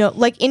like, you know,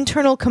 like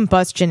internal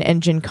combustion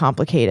engine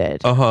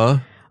complicated.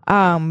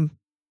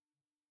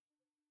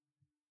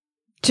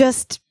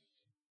 Just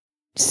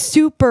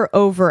super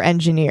over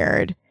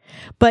engineered.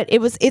 But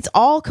it's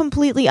all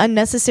completely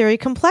unnecessary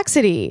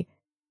complexity.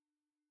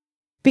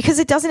 Because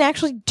it doesn't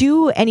actually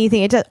do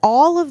anything. It does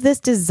all of this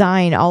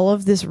design, all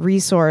of this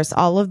resource,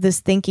 all of this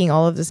thinking,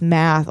 all of this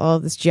math, all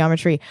of this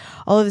geometry,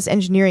 all of this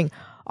engineering,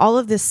 all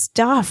of this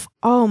stuff.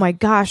 Oh my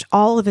gosh,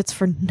 all of it's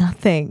for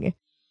nothing.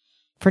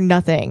 For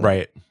nothing.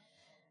 Right.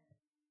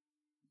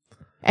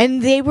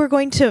 And they were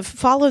going to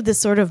follow this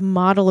sort of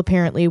model,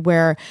 apparently,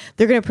 where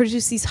they're going to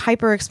produce these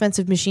hyper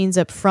expensive machines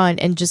up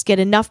front and just get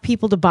enough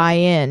people to buy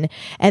in.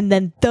 And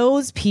then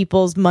those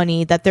people's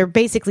money that they're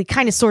basically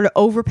kind of sort of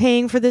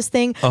overpaying for this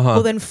thing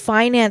will then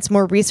finance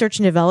more research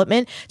and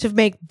development to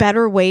make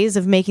better ways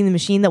of making the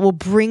machine that will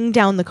bring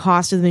down the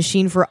cost of the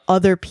machine for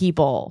other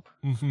people.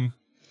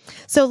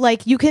 So,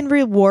 like, you can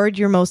reward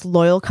your most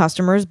loyal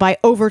customers by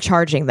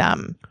overcharging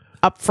them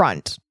up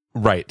front.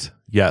 Right.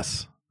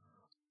 Yes.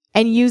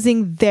 And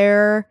using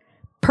their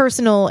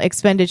personal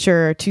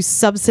expenditure to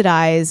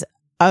subsidize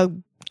a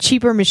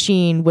cheaper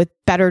machine with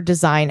better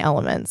design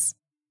elements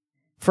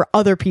for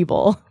other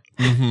people.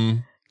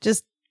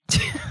 Just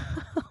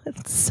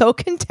it's so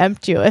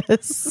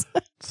contemptuous.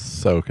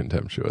 So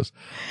contemptuous.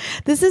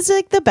 This is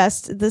like the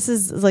best. This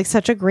is like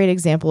such a great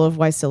example of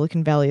why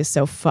Silicon Valley is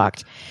so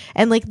fucked.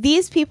 And like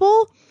these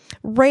people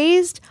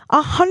raised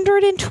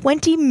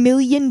 $120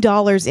 million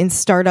in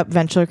startup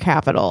venture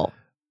capital.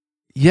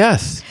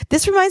 Yes.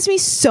 This reminds me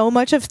so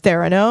much of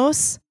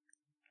Theranos.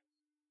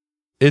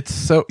 It's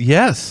so,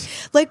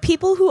 yes. Like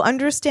people who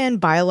understand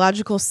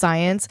biological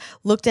science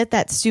looked at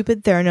that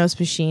stupid Theranos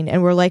machine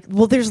and were like,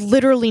 well, there's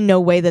literally no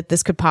way that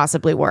this could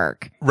possibly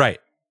work. Right.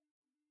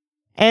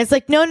 And it's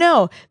like,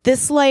 no,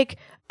 this like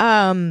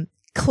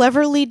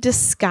cleverly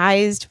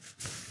disguised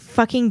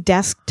fucking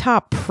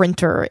desktop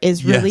printer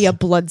is really a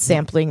blood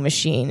sampling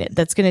machine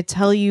that's going to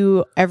tell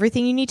you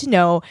everything you need to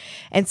know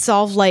and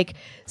solve like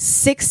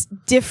 6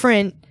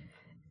 different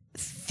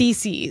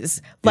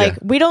theses. Like,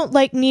 we don't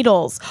like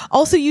needles.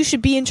 Also, you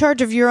should be in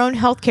charge of your own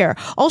healthcare.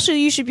 Also,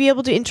 you should be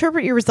able to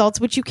interpret your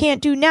results, which you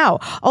can't do now.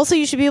 Also,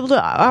 you should be able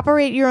to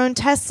operate your own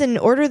tests and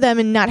order them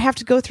and not have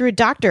to go through a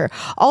doctor.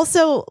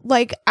 Also,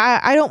 like,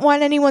 I don't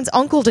want anyone's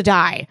uncle to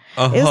die.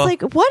 It's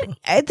like, what?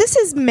 This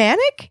is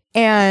manic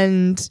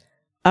and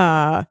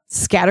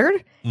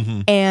scattered,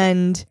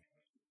 and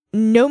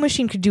no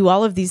machine could do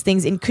all of these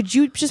things. And could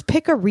you just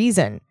pick a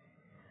reason?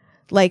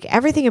 Like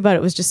everything about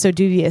it was just so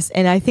dubious.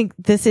 And I think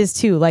this is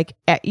too, like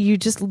you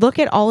just look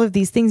at all of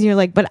these things and you're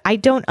like, but I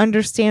don't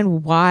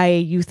understand why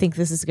you think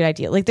this is a good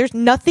idea. Like there's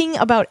nothing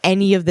about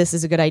any of this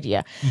is a good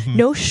idea.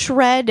 No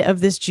shred of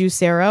this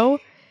Juicero,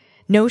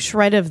 no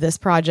shred of this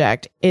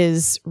project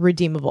is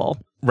redeemable.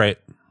 Right.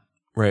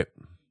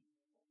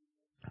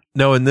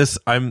 No, in this,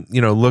 I'm,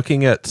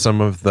 looking at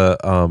some of the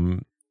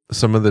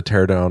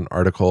teardown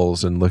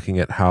articles and looking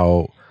at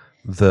how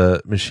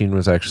the machine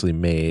was actually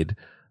made.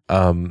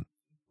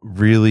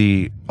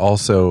 Really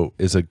also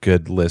is a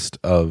good list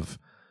of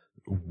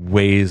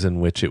ways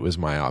in which it was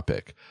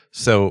myopic.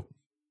 So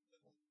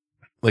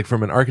like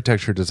from an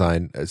architecture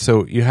design,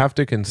 so you have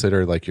to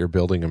consider like you're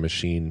building a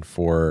machine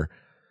for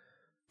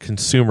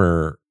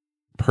consumer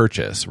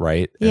purchase,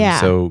 right? Yeah. And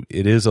so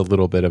it is a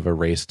little bit of a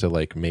race to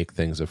like make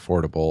things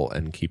affordable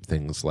and keep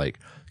things like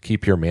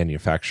keep your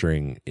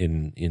manufacturing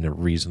in a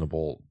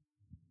reasonable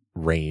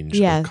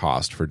range of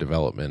cost for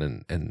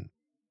development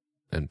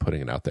and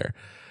putting it out there.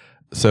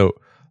 So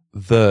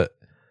the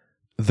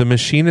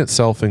machine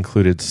itself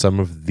included some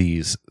of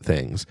these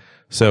things.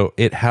 So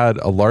it had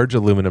a large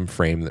aluminum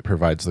frame that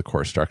provides the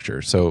core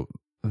structure. So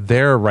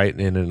there, right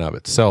in and of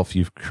itself,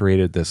 you've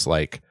created this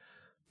like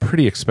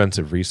pretty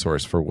expensive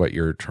resource for what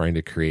you're trying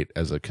to create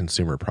as a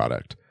consumer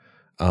product.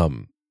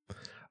 I'm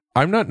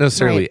not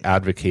necessarily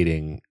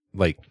advocating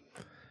like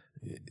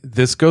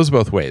this goes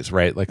both ways,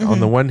 right? Like on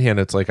the one hand,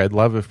 it's like I'd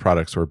love if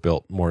products were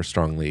built more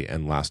strongly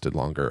and lasted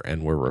longer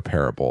and were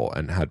repairable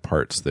and had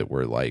parts that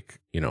were like,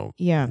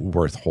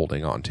 worth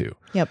holding on to.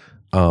 Yep.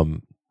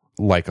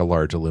 Like a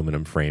large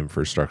aluminum frame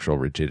for structural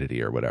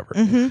rigidity or whatever.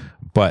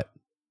 But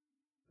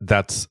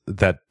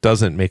that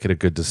doesn't make it a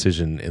good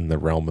decision in the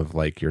realm of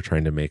like you're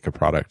trying to make a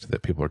product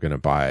that people are going to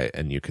buy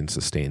and you can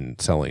sustain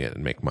selling it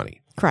and make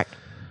money. Correct.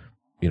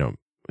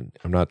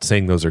 I'm not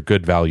saying those are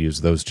good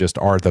values. Those just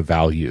are the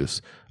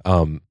values.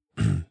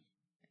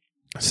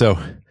 So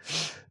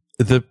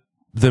the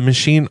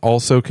machine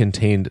also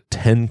contained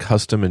 10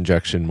 custom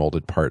injection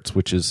molded parts,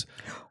 which is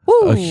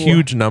a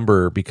huge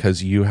number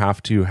because you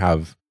have to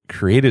have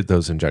created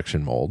those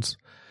injection molds,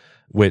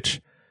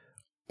 which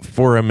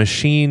for a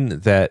machine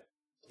that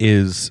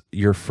is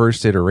your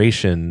first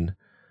iteration,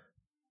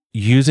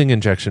 using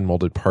injection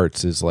molded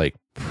parts is like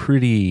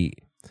pretty...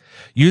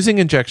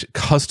 Using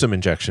custom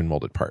injection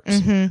molded parts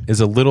is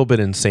a little bit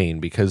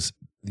insane because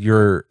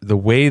the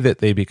way that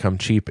they become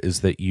cheap is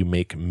that you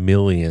make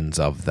millions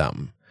of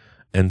them.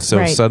 And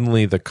so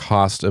suddenly the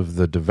cost of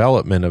the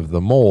development of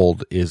the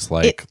mold is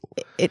like...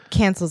 It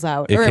cancels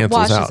out. It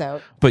washes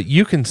out. But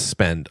you can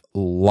spend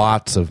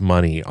lots of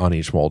money on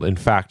each mold. In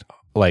fact,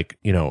 like,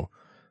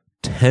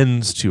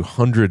 tens to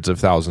hundreds of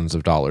thousands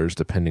of dollars,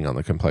 depending on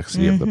the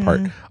complexity of the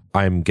part.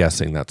 I'm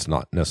guessing that's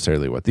not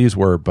necessarily what these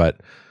were,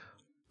 but...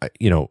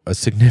 a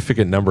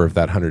significant number of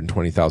that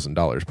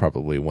 $120,000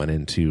 probably went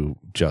into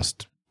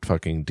just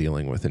fucking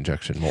dealing with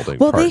injection molding.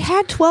 Well, parts. they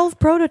had 12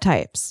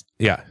 prototypes.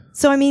 Yeah.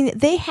 So, I mean,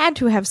 they had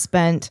to have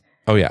spent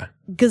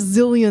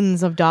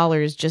gazillions of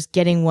dollars just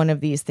getting one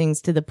of these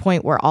things to the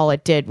point where all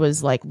it did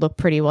was like look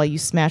pretty while you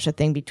smash a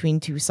thing between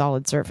two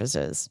solid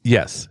surfaces.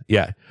 Yes.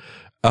 Yeah.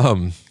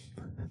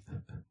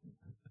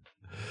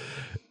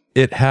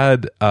 It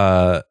had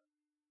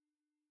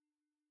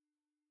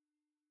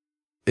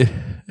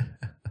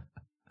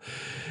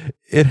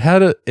It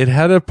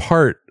had a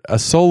part, a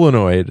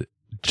solenoid,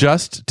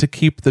 just to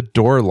keep the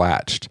door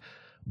latched,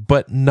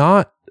 but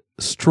not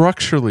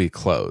structurally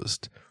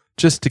closed,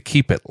 just to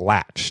keep it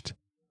latched.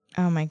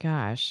 Oh my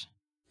gosh.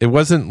 It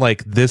wasn't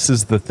like this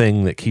is the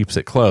thing that keeps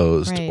it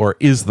closed or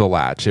is the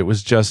latch. It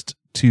was just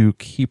to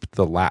keep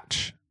the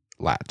latch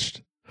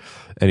latched.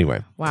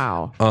 Anyway.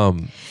 Wow.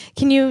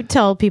 Can you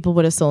tell people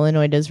what a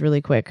solenoid is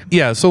really quick?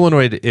 Yeah, a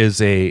solenoid is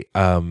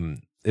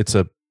it's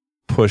a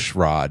push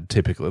rod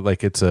typically.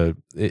 Like it's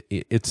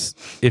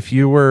if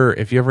you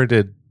ever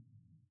did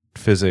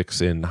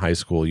physics in high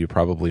school, you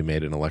probably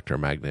made an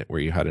electromagnet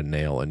where you had a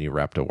nail and you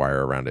wrapped a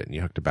wire around it and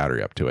you hooked a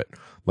battery up to it.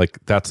 Like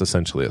that's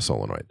essentially a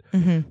solenoid.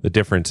 The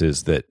difference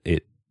is that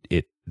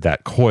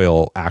that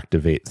coil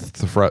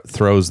activates,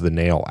 throws the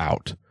nail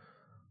out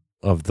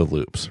of the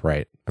loops,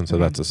 right? And so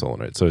that's a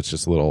solenoid. So it's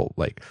just a little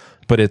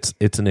but it's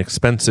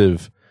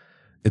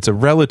a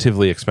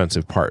relatively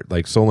expensive part.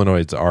 Like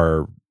solenoids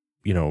are,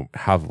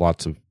 have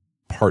lots of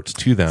parts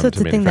to them. So it's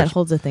the thing that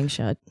holds a thing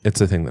shut. It's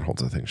the thing that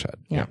holds a thing shut.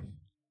 Yeah.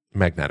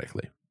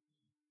 Magnetically.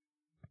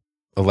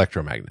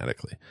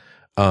 Electromagnetically.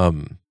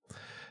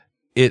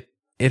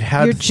 It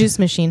had your juice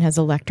machine has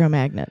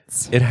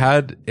electromagnets.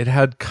 It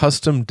had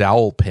custom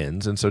dowel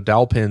pins, and so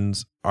dowel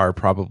pins are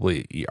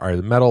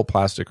metal,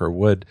 plastic, or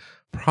wood.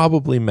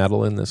 Probably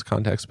metal in this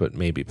context, but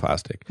maybe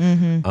plastic.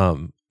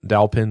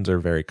 Dowel pins are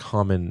very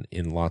common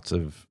in lots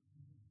of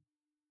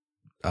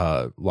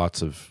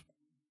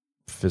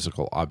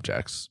physical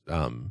objects,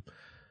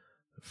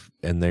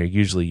 and they're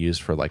usually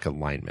used for like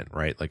alignment,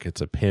 right? Like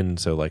it's a pin,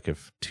 so like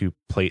if two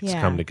plates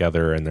come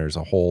together and there's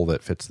a hole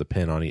that fits the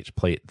pin on each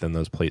plate, then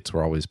those plates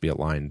will always be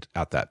aligned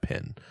at that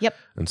pin. Yep.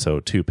 And so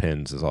 2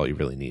 pins is all you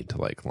really need to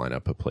like line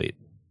up a plate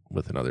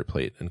with another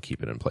plate and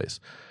keep it in place.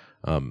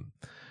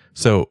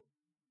 So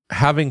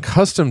having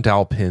custom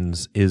dowel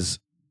pins is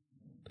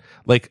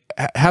like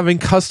having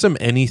custom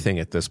anything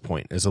at this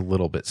point is a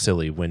little bit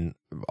silly when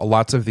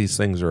lots of these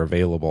things are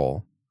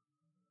available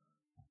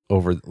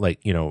over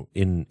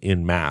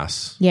in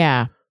mass.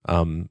 Yeah.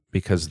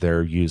 Because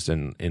they're used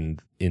in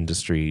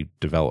industry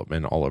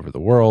development all over the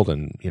world.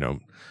 And,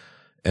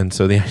 and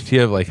so the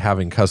idea of like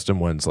having custom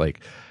ones,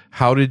 like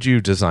how did you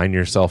design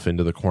yourself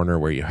into the corner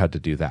where you had to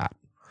do that?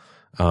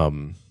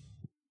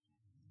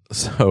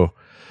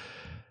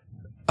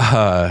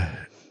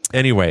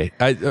 Anyway,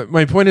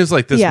 my point is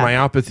like this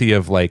myopathy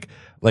of like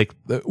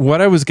what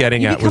I was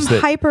getting at was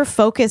that hyper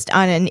focused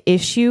on an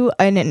issue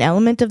and an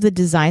element of the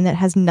design that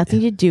has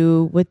nothing to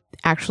do with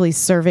actually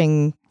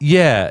serving.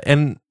 Yeah,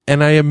 and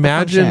I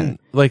imagine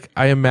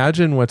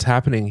what's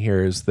happening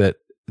here is that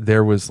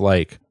there was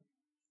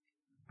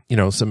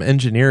some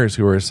engineers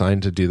who were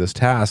assigned to do this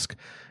task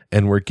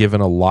and were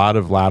given a lot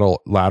of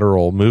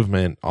lateral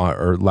movement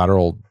or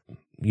lateral,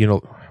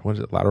 what is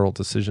it? Lateral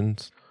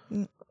decisions.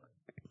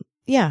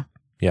 Yeah.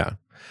 Yeah.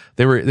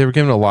 They were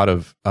given a lot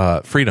of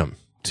freedom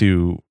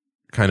to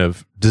kind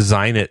of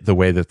design it the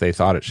way that they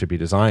thought it should be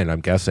designed,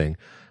 I'm guessing,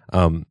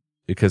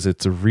 because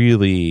it's a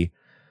really...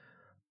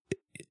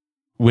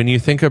 when you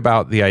think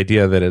about the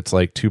idea that it's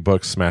like two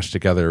books smashed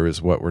together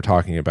is what we're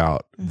talking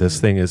about,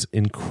 this thing is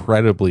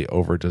incredibly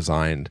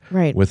over-designed,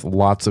 Right. with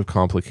lots of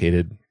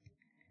complicated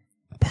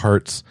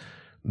parts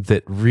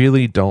that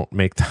really don't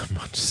make that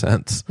much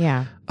sense.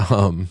 Yeah.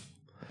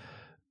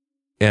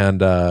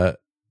 Yeah,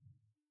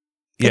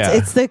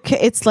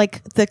 It's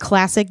like the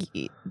classic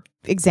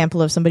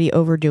example of somebody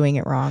overdoing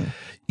it wrong.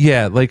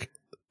 yeah, like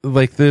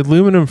the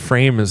aluminum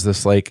frame is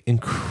this like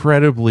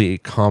incredibly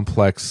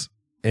complex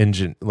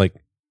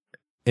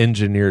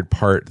engineered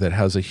part that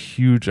has a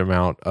huge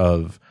amount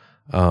of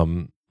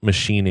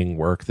machining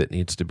work that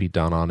needs to be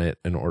done on it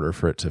in order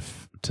for it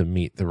to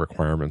meet the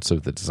requirements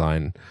of the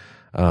design.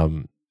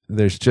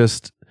 There's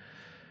just,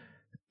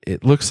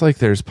 it looks like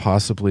there's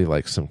possibly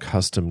like some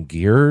custom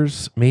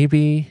gears,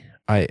 maybe.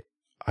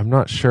 I'm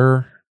not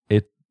sure.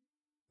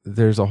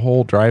 There's a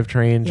whole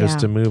drivetrain just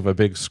to move a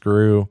big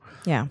screw.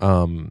 Yeah.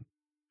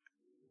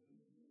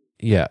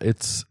 Yeah,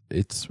 it's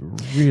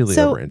really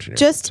so over-engineered.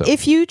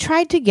 if you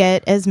tried to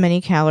get as many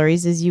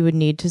calories as you would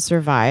need to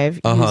survive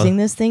using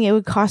this thing, it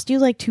would cost you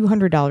like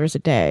 $200 a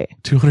day.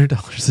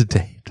 $200 a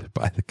day to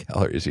buy the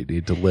calories you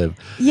need to live.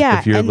 Yeah,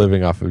 if you're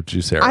living off of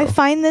Juicero. I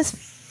find this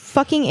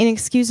fucking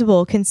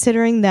inexcusable,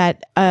 considering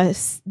that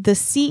the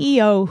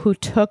CEO who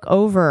took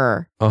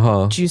over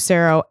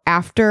Juicero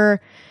after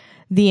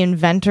the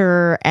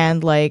inventor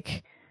and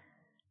like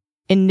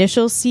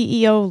initial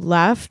CEO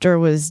left or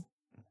was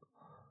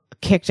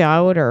kicked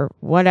out or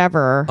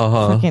whatever,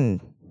 fucking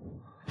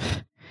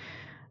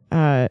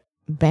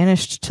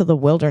banished to the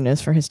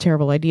wilderness for his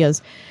terrible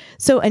ideas.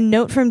 So a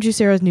note from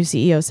Juicero's new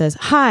CEO says,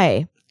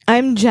 "Hi,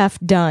 I'm Jeff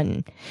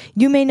Dunn.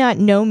 You may not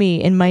know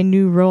me in my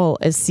new role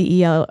as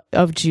CEO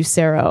of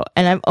Juicero,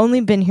 and I've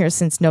only been here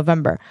since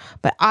November,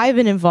 but I've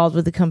been involved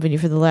with the company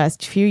for the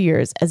last few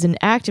years as an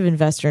active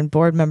investor and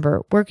board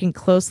member, working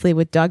closely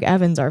with Doug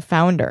Evans, our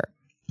founder.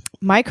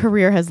 My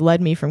career has led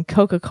me from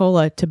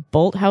Coca-Cola to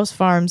Bolt House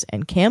Farms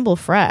and Campbell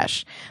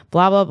Fresh,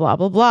 blah, blah, blah,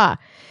 blah, blah.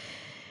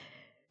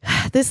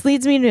 This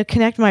leads me to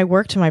connect my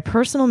work to my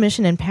personal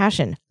mission and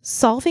passion,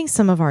 solving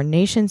some of our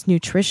nation's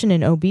nutrition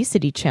and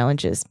obesity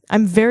challenges.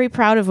 I'm very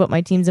proud of what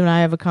my teams and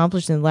I have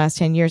accomplished in the last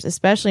 10 years,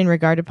 especially in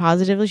regard to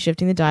positively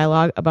shifting the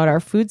dialogue about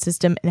our food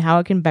system and how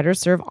it can better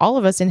serve all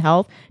of us in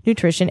health,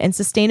 nutrition, and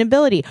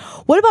sustainability."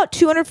 What about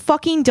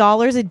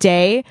 $200 a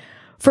day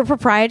for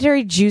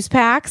proprietary juice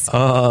packs?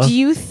 Do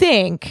you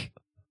think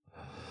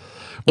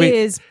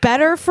is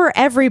better for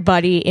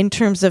everybody in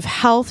terms of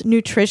health,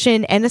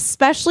 nutrition, and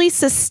especially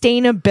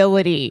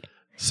sustainability?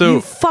 So,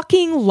 you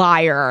fucking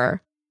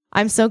liar.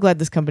 I'm so glad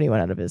this company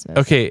went out of business.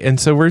 Okay, and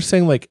so we're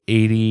saying like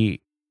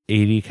 80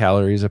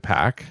 calories a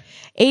pack.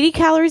 80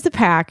 calories a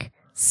pack,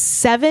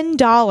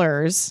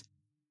 $7,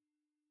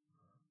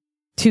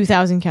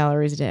 2,000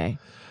 calories a day.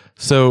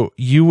 So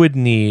you would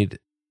need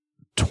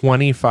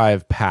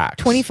 25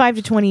 packs. 25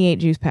 to 28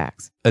 juice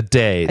packs. A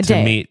day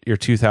to meet your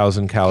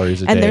 2,000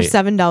 calories a day. And they're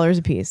 $7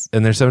 a piece.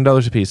 And they're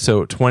 $7 a piece.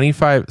 So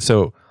 25.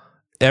 So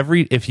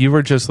if you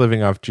were just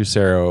living off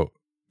Juicero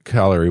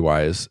calorie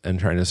wise and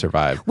trying to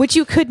survive, which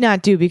you could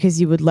not do because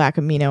you would lack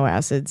amino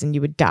acids and you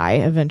would die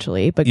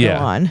eventually, but go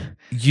on.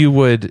 You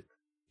would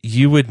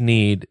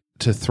need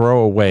to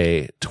throw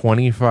away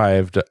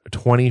 25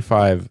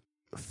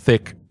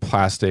 thick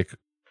plastic,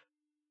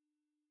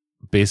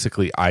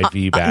 basically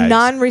IV bags.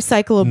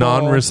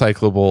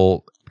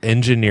 Non-recyclable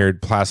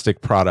engineered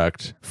plastic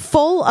product.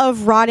 Full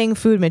of rotting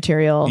food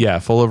material. Yeah,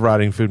 full of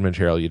rotting food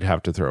material you'd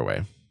have to throw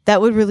away.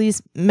 That would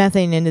release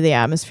methane into the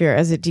atmosphere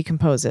as it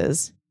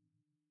decomposes.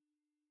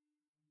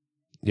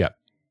 Yeah.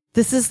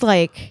 This is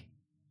like...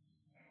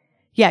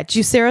 Yeah,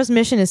 Juicero's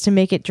mission is to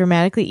make it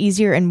dramatically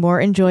easier and more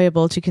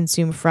enjoyable to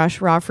consume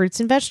fresh, raw fruits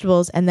and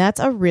vegetables, and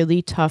that's a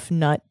really tough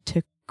nut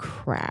to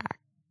crack.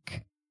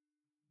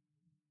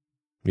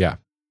 Yeah.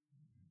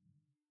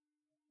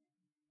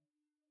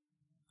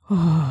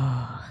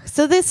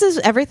 So this is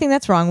everything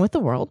that's wrong with the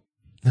world.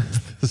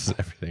 This is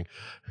everything.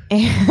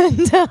 And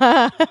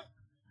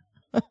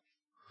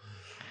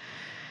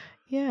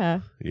yeah.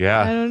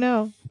 Yeah. I don't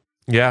know.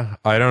 Yeah,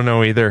 I don't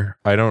know either.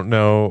 I don't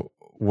know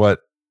where.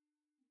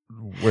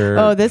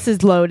 Oh, this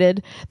is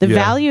loaded. The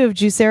value of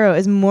Juicero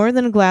is more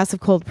than a glass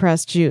of cold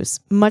pressed juice.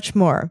 Much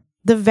more.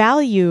 The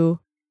value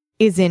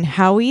is in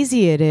how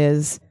easy it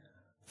is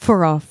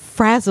for a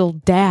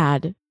frazzled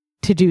dad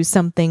to do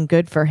something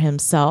good for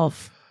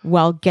himself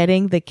while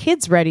getting the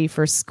kids ready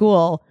for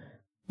school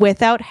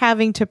without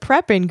having to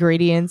prep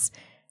ingredients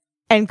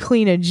and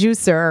clean a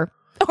juicer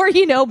or,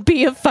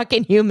 be a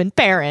fucking human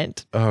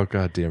parent. Oh,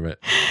 God damn it.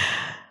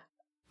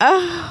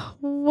 Oh,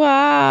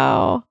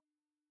 wow.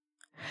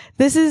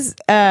 This is,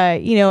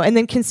 and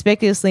then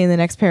conspicuously in the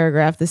next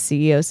paragraph, the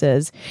CEO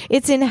says,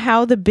 it's in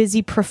how the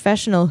busy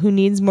professional who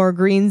needs more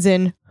greens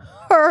in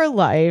her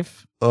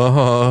life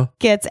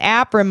gets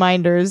app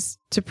reminders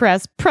to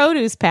press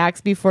produce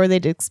packs before they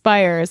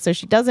expire so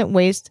she doesn't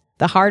waste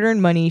the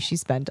hard-earned money she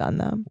spent on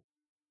them.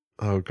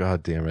 Oh,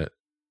 God damn it.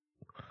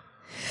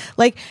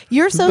 Like,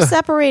 you're so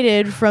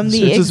separated from the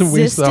Shit doesn't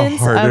waste the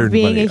existence hard-earned of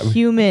being money. a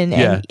human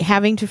and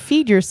having to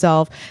feed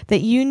yourself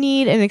that you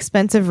need an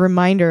expensive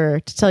reminder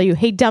to tell you,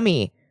 hey,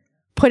 dummy,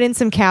 put in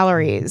some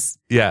calories.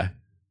 Yeah.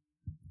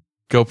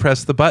 Go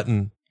press the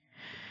button.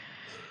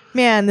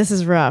 Man, this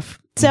is rough.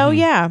 So,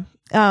 yeah,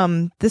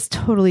 this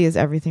totally is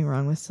everything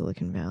wrong with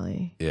Silicon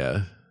Valley.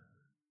 Yeah.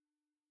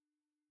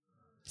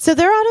 So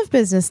they're out of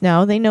business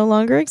now. They no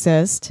longer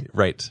exist.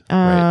 Right.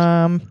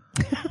 For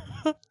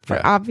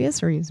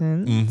obvious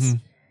reasons. Mm-hmm.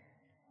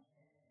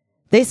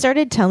 They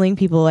started telling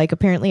people, like,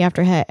 apparently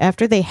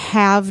after they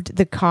halved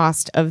the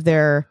cost of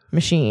their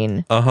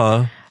machine,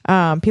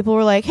 people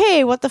were like,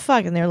 hey, what the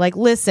fuck? And they're like,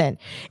 listen,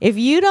 if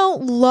you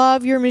don't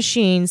love your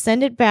machine,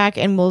 send it back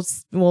and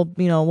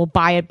we'll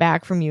buy it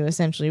back from you.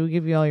 Essentially, we'll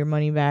give you all your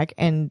money back.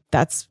 And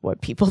that's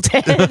what people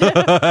did.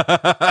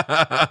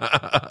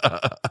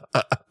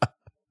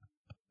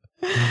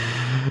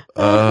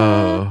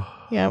 Oh.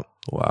 Yep.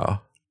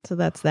 Wow. So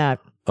that's that.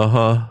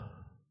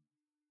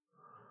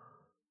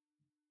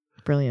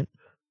 Brilliant.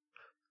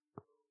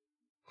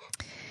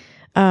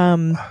 I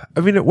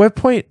mean, at what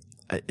point,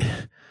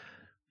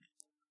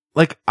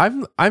 like,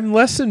 I'm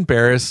less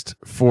embarrassed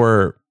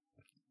for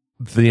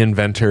the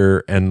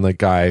inventor and the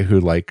guy who,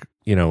 like,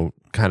 you know,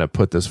 kind of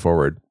put this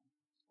forward.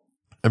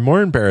 I'm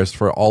more embarrassed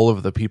for all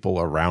of the people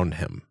around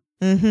him.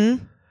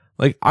 Mm-hmm.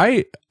 Like,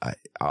 I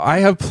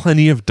have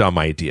plenty of dumb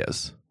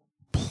ideas,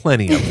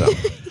 plenty of them.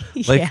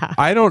 Like, yeah.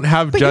 I don't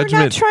have But judgment.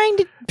 you're not trying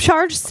to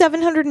charge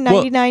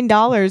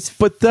 $799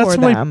 But that's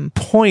for my them.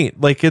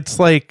 point. Like, it's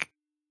like,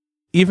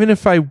 even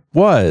if I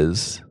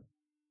was,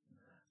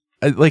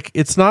 like,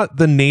 it's not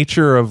the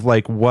nature of,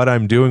 like, what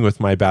I'm doing with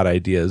my bad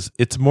ideas.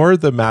 It's more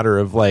the matter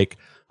of, like,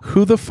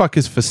 who the fuck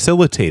is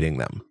facilitating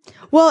them?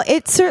 Well,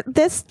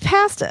 this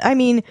past, I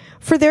mean,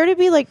 for there to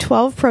be like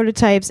 12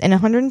 prototypes and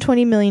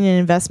 120 million in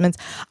investments,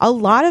 a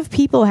lot of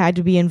people had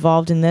to be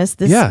involved in this.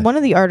 One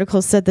of the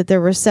articles said that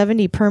there were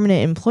 70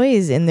 permanent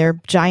employees in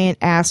their giant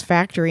ass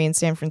factory in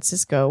San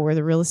Francisco, where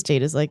the real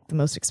estate is like the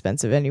most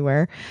expensive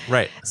anywhere.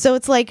 Right. So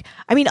it's like,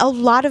 I mean, a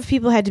lot of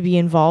people had to be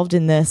involved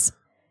in this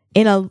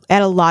at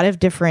a lot of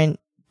different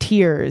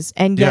tiers,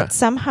 and yet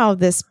somehow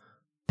this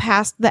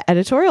passed the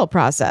editorial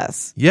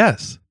process.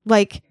 Yes.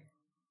 Like,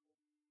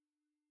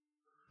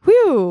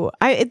 whew,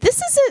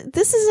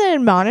 this is an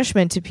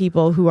admonishment to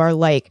people who are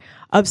like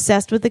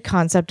obsessed with the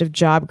concept of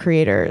job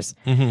creators.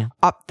 Mm-hmm.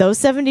 Those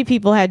 70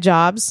 people had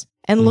jobs,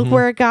 and look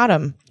where it got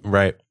them.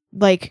 Right.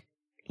 Like,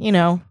 you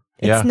know,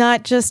 it's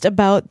not just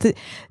about the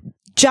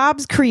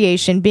jobs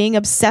creation. Being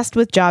obsessed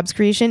with jobs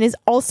creation is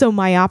also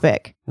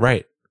myopic.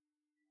 Right.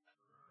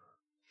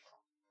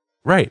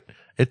 Right.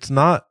 It's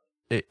not.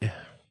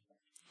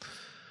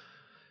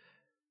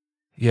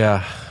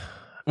 Yeah.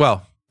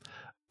 Well,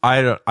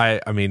 I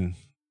mean,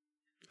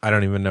 I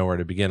don't even know where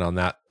to begin on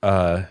that.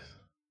 I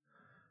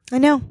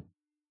know.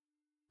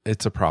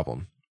 It's a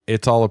problem.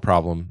 It's all a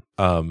problem.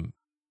 I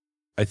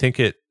think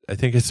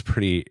it's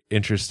pretty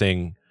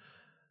interesting,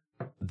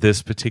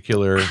 this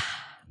particular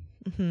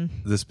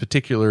this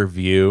particular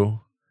view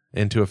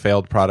into a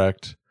failed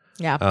product.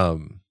 Yeah.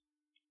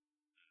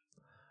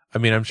 I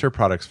mean, I'm sure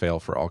products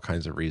fail for all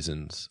kinds of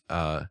reasons.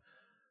 And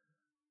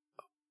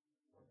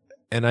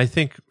I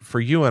think for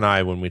you and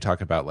I, when we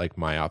talk about like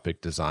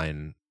myopic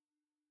design,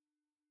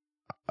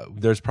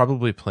 there's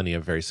probably plenty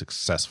of very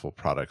successful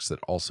products that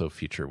also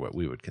feature what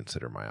we would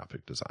consider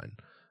myopic design.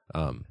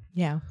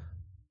 Yeah.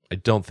 I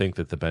don't think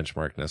that the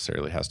benchmark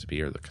necessarily has to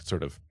be, or the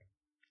sort of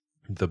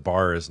the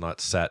bar is not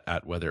set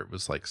at whether it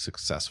was like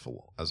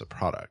successful as a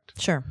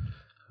product. Sure.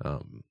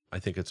 I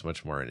think it's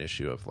much more an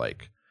issue of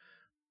like,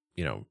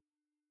 you know,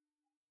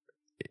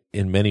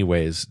 in many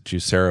ways,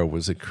 Juicero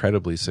was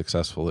incredibly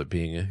successful at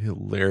being a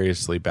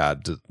hilariously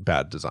bad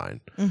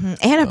design. Mm-hmm.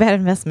 And a bad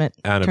investment.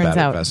 And a bad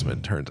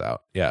investment, turns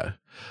out. Yeah.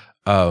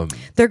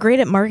 They're great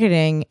at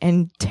marketing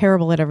and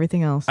terrible at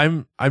everything else.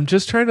 I'm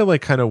just trying to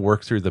like kind of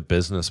work through the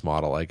business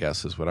model, I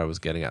guess, is what I was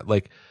getting at.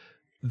 Like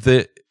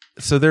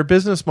so their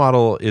business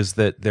model is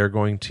that they're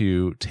going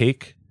to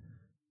take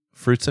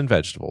fruits and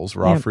vegetables,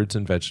 raw fruits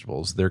and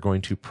vegetables. They're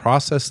going to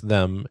process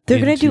them.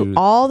 They're going to do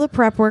all the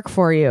prep work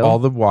for you. All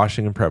the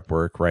washing and prep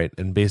work, right?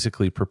 And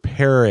basically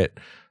prepare it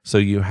so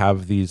you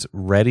have these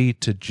ready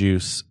to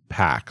juice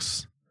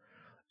packs.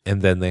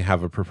 And then they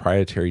have a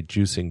proprietary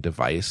juicing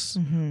device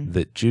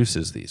that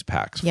juices these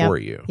packs for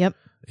you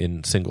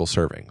in single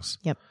servings.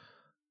 Yep.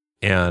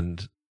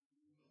 And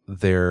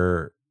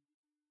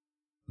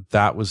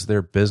that was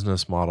their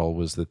business model,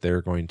 was that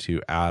they're going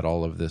to add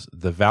all of this.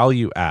 The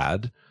value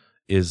add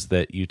is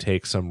that you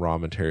take some raw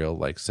material,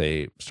 like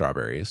say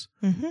strawberries,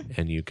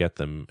 and you get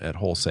them at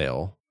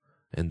wholesale,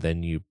 and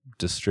then you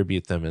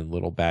distribute them in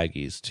little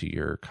baggies to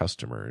your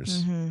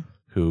customers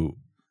who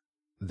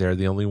they're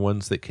the only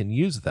ones that can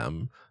use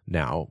them.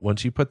 Now,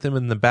 once you put them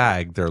in the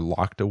bag, they're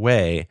locked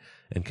away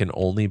and can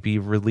only be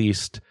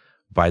released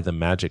by the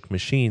magic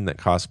machine that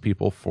costs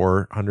people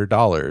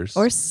 $400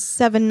 or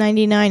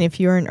 $7.99 if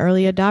you're an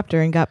early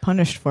adopter and got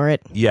punished for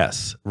it.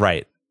 Yes,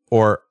 right.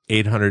 Or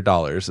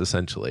 $800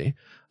 essentially.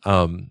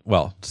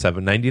 Well,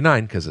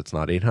 $7.99 because it's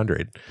not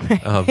 $800.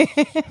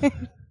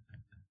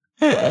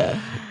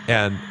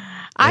 And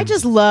I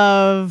just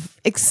love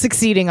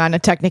succeeding on a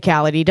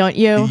technicality, don't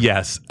you?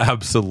 yes,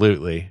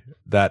 absolutely.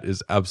 That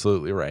is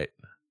absolutely right.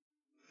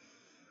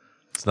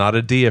 It's not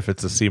a D if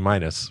it's a C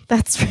minus.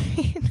 That's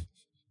right.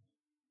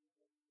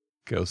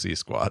 Go C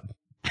Squad.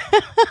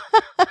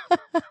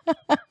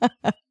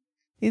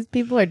 These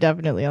people are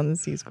definitely on the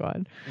C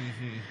Squad.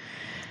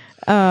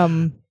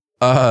 And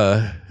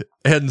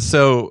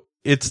so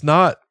it's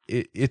not.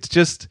 It's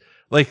just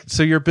like,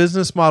 so your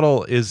business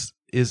model is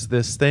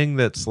this thing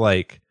that's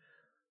like.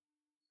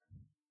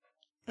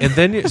 And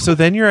then, so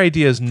then your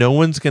idea is no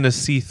one's going to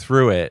see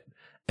through it,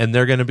 and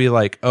they're going to be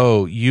like,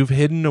 "Oh, you've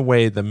hidden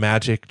away the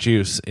magic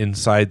juice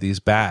inside these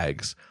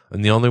bags,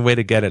 and the only way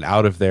to get it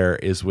out of there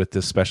is with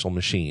this special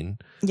machine."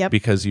 Yep.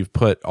 Because you've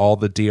put all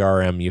the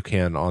DRM you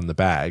can on the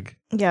bag,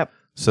 Yep.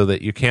 so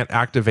that you can't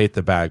activate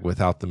the bag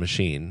without the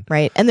machine.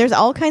 Right. And there's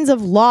all kinds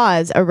of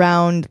laws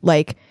around,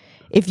 like,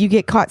 if you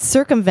get caught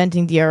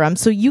circumventing DRM,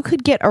 so you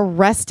could get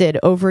arrested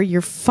over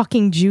your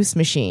fucking juice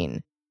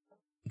machine.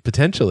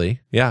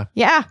 Potentially, yeah,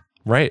 Yeah.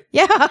 right,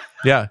 Yeah.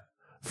 yeah,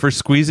 for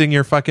squeezing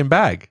your fucking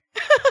bag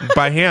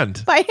by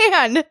hand By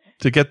hand.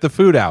 to get the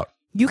food out.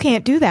 You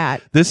can't do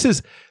that. This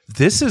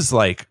is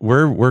like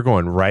we're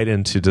going right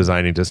into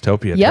designing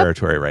dystopia Yep.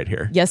 territory right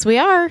here. Yes, we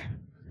are.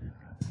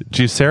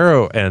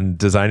 Juicero and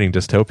designing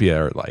dystopia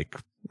are like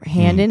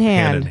Hand in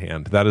hand. Hand in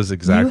hand. That is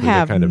exactly You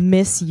have the kind of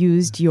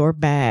misused your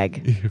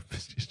bag.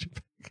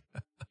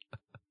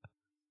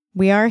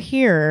 We are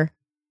here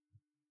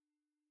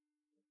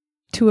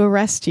to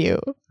arrest you.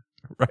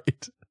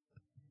 right.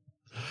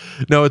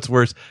 No, it's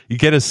worse. You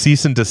get a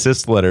cease and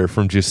desist letter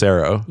from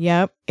Juicero.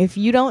 Yep. If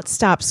you don't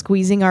stop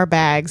squeezing our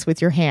bags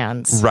with your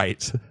hands.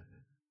 Right.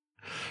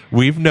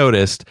 We've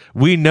noticed.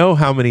 We know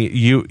how many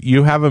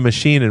you have a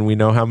machine, and we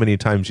know how many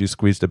times you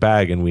squeezed a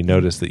bag, and we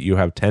noticed that you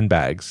have 10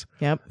 bags.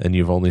 Yep. And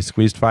you've only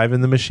squeezed 5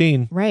 in the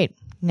machine. Right.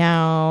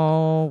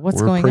 Now,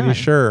 what's going on? We're pretty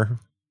sure.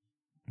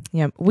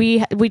 Yep. We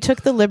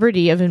took the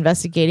liberty of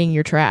investigating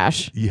your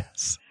trash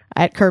Yes.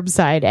 at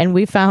curbside, and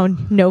we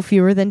found no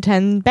fewer than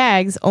 10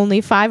 bags,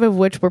 only 5 of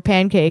which were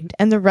pancaked,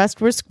 and the rest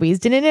were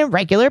squeezed in an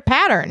irregular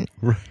pattern.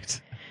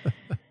 Right.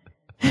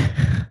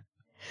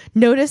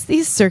 Notice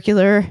these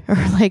circular or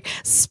like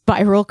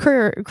spiral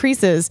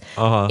creases,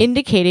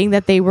 indicating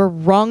that they were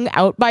wrung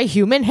out by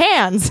human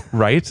hands.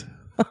 Right.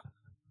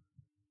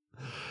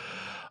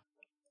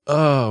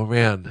 Oh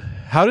man,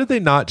 how did they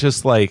not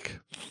just like?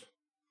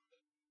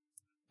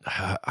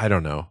 I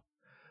don't know.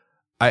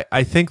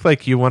 I think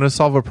like you want to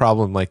solve a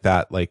problem like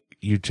that, like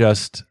you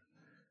just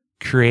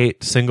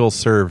create single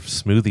serve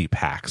smoothie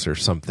packs or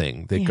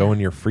something that go in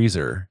your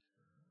freezer.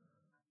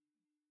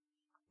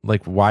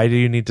 Like, why do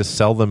you need to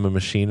sell them a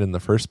machine in the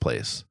first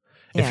place?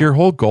 Yeah. If your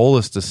whole goal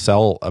is to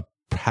sell a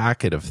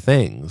packet of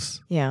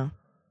things, Yeah.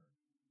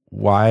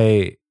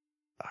 why?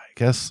 I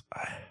guess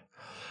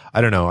I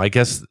don't know. I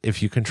guess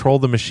if you control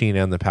the machine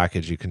and the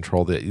package, you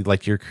control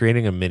like you're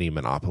creating a mini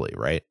monopoly,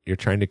 right? You're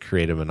trying to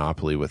create a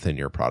monopoly within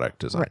your product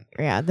design. Right.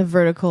 Yeah. The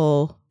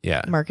vertical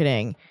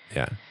marketing.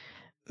 Yeah.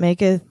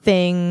 Make a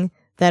thing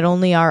that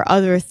only our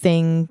other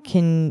thing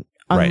can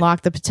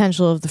unlock the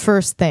potential of the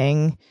first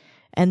thing,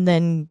 and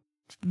then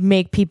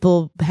make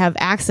people have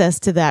access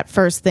to that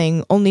first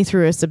thing only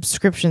through a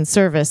subscription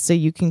service, so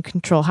you can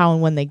control how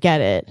and when they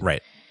get it.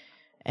 Right.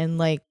 And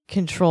like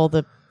control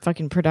the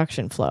fucking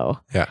production flow.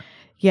 Yeah.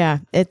 Yeah.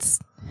 It's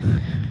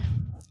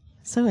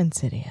so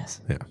insidious.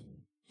 Yeah.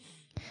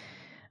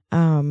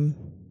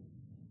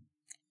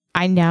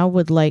 I now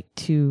would like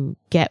to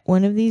get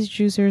one of these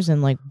juicers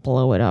and like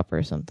blow it up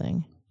or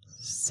something.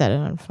 Set it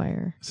on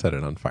fire. Set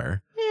it on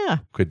fire. Yeah.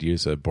 Could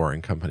use a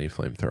Boring Company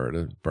flamethrower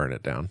to burn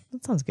it down.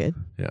 That sounds good.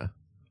 Yeah.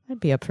 I'd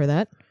be up for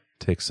that.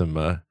 Take some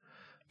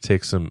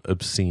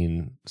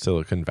obscene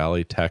Silicon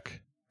Valley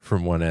tech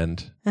from one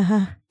end,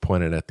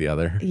 point it at the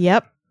other.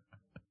 Yep.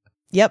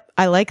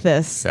 I like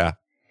this. Yeah.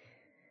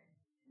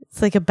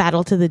 It's like a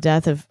battle to the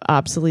death of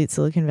obsolete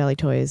Silicon Valley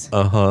toys.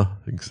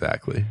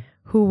 Exactly.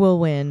 Who will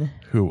win?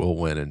 Who will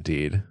win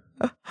indeed?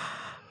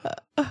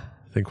 I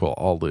think we'll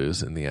all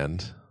lose in the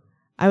end.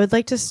 I would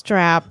like to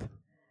strap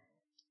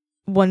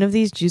one of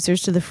these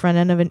juicers to the front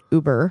end of an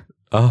Uber.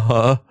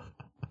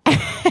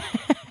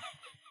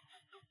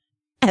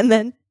 And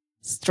then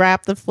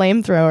strap the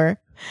flamethrower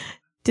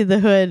to the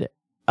hood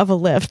of a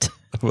Lyft.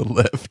 Of a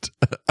Lyft.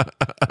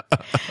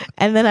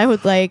 And then I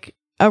would like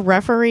a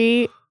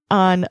referee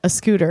on a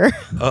scooter.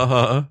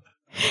 And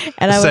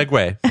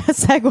Segway. A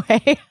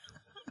Segway.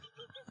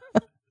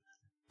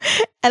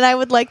 And I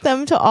would like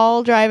them to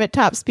all drive at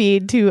top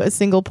speed to a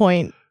single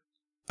point.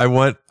 I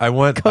want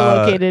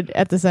co-located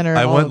at the center.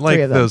 I of all want like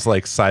three of them. those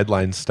like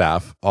sideline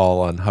staff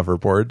all on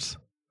hoverboards.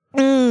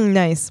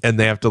 Nice. And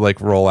they have to like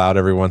roll out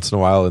every once in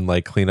a while and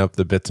like clean up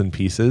the bits and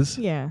pieces.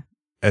 Yeah.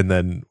 And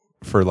then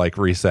for like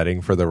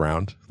resetting for the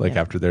round, like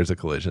after there's a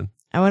collision.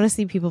 I want to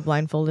see people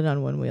blindfolded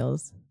on one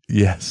wheels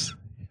Yes.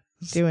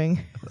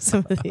 doing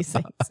some of these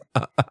things.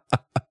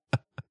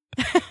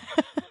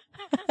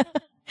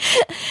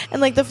 And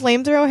And like the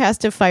flamethrower has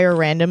to fire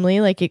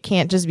randomly. Like it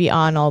can't just be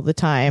on all the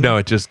time. No,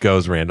 it just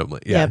goes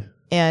randomly. Yeah. Yep.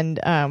 And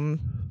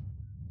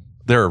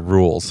There are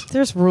rules.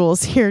 there's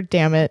rules here,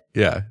 damn it.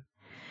 Yeah.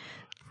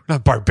 We're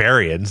not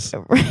barbarians.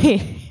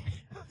 Right.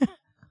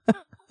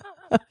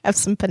 Have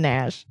some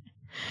panache.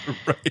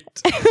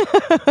 Right.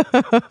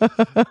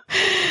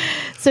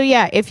 So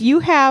yeah, if you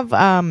have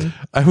I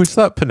always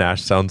thought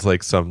panache sounds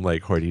like some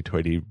like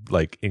hoity-toity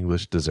like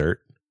English dessert.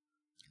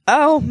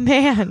 oh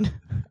man.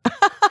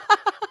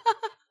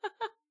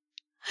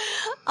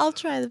 I'll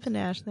try the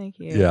panache, thank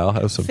you. Yeah, I'll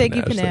have some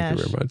Figgy panache. Thank you panache.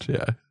 very much.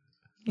 Yeah.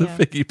 Yeah.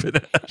 The figgy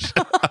panache.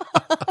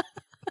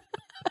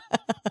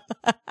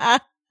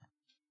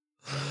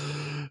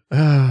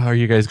 Are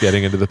you guys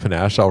getting into the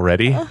panache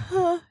already?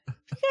 You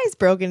guys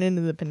broken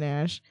into the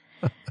panache.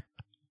 I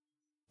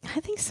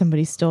think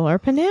somebody stole our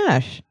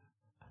panache.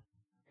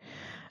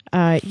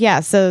 Yeah,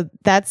 so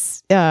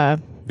that's Yeah.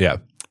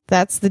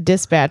 that's the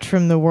dispatch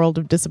from the world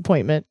of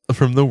disappointment.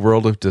 From the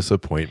world of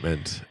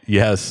disappointment.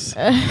 Yes.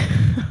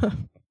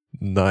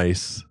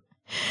 Nice.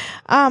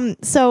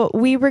 So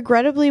we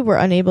regrettably were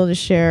unable to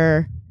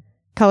share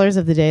colors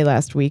of the day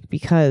last week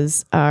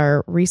because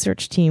our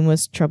research team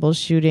was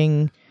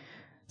troubleshooting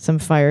some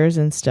fires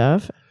and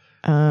stuff.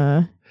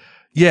 Yeah.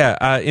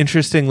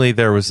 Interestingly,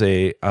 there was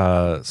a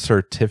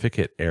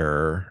certificate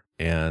error,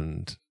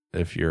 and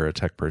if you're a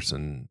tech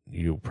person,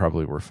 you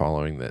probably were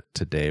following that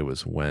today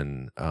was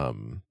when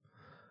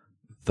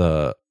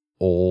the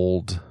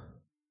old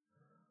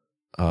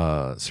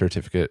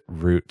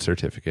root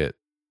certificate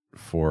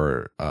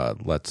for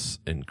Let's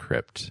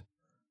Encrypt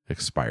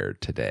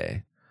expired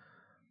today,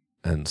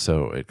 and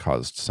so it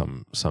caused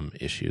some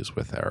issues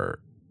with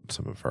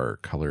some of our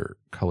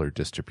color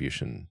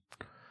distribution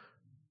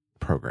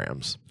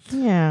programs.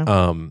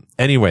 Yeah.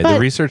 Anyway, But- the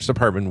research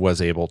department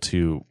was able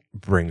to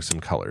bring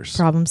some colors.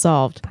 Problem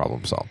solved.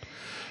 Problem solved.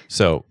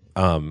 So,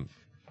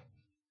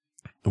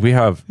 we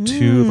have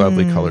two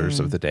lovely colors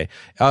of the day.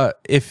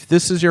 If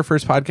this is your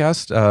first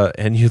podcast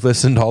and you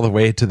listened all the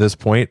way to this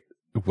point,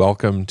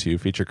 welcome to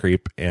Feature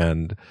Creep,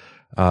 and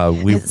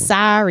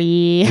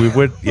Sorry.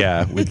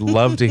 we'd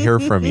love to hear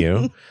from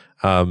you.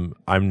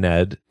 I'm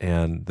Ned,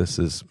 and this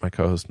is my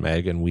co-host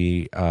Meg, and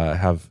we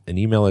have an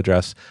email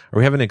address, or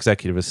we have an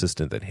executive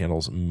assistant that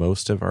handles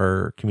most of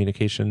our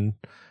communication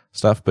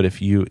stuff. But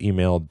if you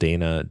email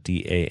Dana,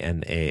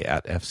 DANA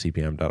at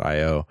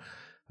fcbm.io,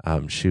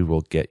 she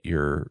will get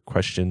your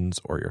questions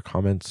or your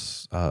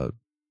comments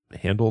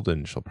handled,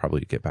 and she'll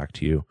probably get back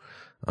to you,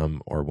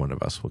 or one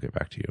of us will get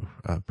back to you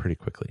pretty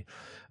quickly.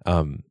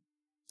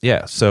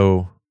 Yeah,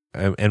 so...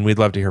 and we'd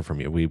love to hear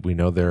from you. We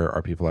know there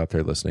are people out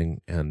there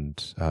listening,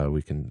 and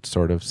we can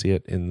sort of see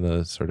it in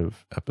the sort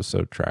of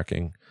episode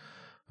tracking.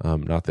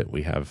 Not that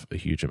we have a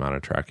huge amount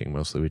of tracking.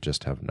 Mostly we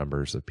just have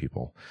numbers of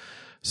people.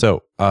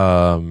 So,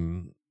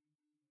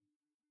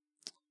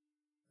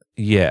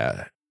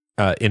 yeah.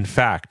 In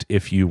fact,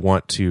 if you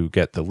want to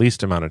get the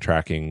least amount of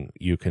tracking,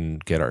 you can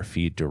get our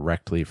feed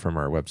directly from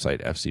our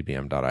website,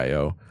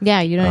 fcbm.io.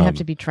 Yeah, you don't have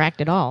to be tracked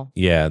at all.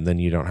 Yeah, and then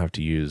you don't have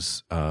to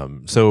use...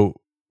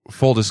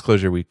 full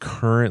disclosure, we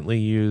currently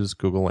use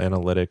Google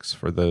Analytics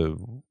for the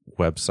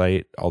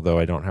website, although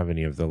I don't have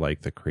any of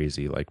the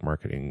crazy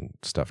marketing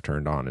stuff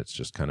turned on. It's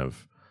just kind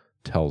of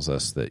tells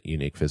us that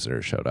unique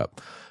visitors showed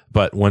up.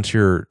 But once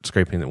you're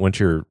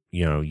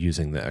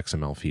using the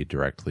XML feed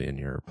directly in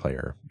your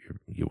player,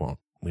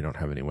 we don't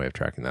have any way of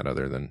tracking that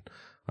other than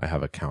I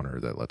have a counter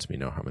that lets me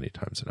know how many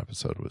times an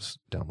episode was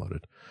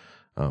downloaded,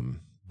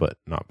 but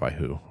not by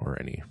who or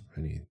any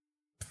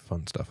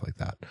fun stuff like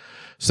that.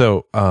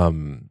 So,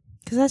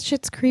 Because that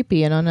shit's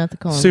creepy and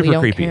unethical. And super we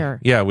don't creepy. care.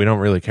 Yeah, we don't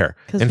really care.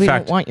 Because In we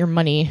fact, don't want your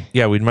money.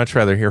 yeah, we'd much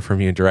rather hear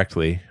from you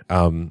directly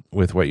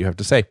with what you have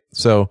to say.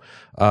 So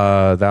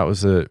that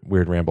was a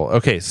weird ramble.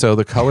 Okay, so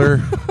the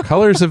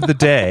colors of the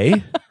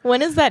day.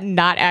 When is that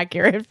not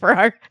accurate for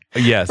our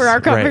Yes, for our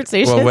right.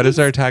 conversation? Well, what is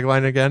our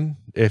tagline again?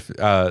 If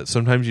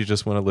sometimes you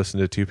just want to listen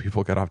to two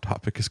people get off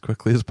topic as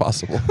quickly as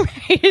possible.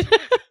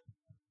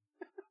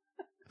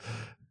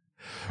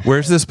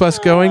 Where's this bus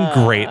going?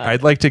 Great.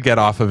 I'd like to get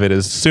off of it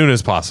as soon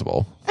as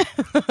possible.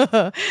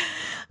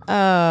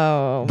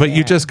 Oh, But you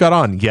man. just got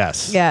on.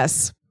 Yes.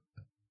 Yes.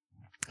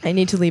 I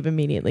need to leave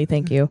immediately.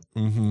 Thank you.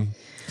 Mm-hmm.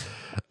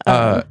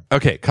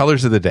 Okay,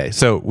 colors of the day.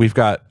 So we've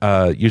got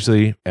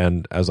usually,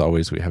 and as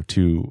always, we have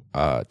two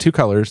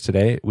colors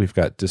today. We've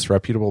got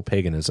disreputable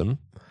paganism,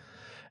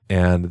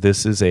 and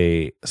this is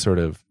a sort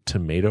of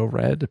tomato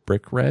red,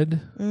 brick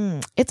red.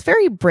 It's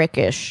very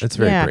brickish. It's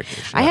very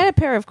brickish. I had a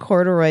pair of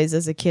corduroys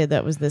as a kid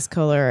that was this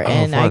color,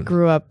 and I fun.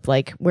 grew up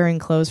wearing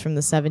clothes from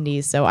the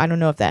 70s. So I don't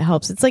know if that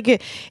helps. It's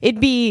it'd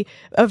be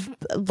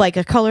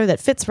a color that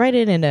fits right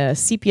in a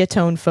sepia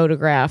tone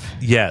photograph.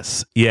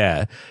 Yes,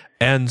 yeah.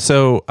 And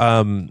so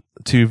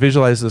to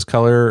visualize this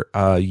color,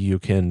 you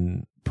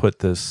can put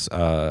this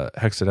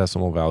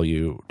hexadecimal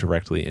value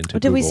directly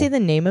into Did we Google. say the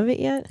name of it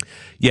yet?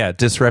 Yeah,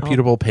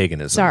 disreputable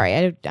paganism. Sorry,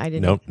 I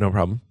didn't. Nope, no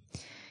problem.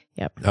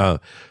 Yep.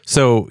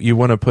 So you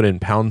want to put in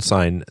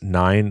 #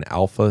 9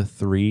 alpha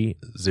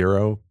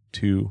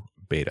 302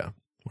 beta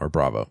or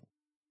Bravo.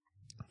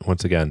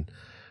 once again,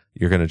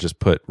 you're going to just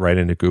put right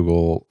into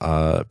Google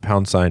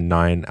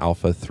 #9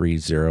 Alpha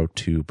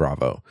 302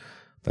 Bravo.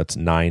 That's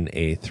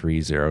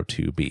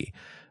 9A302B.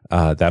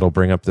 That'll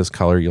bring up this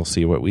color. You'll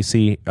see what we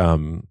see.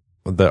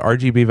 The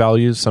RGB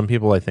values, some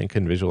people I think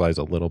can visualize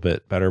a little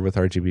bit better with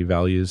RGB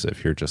values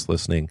if you're just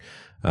listening.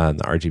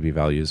 The RGB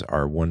values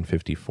are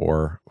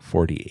 154,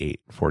 48,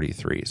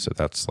 43. So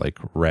that's like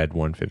red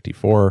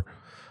 154,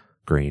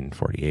 green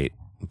 48,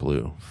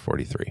 blue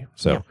 43.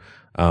 So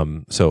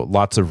so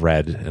lots of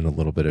red and a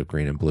little bit of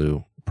green and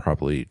blue,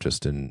 probably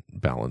just in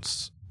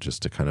balance,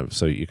 just to kind of,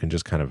 so you can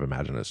just kind of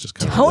imagine it's just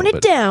kind of tone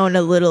it down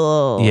a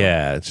little.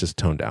 Yeah, it's just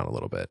toned down a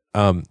little bit.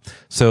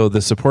 So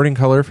the supporting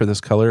color for this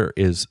color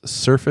is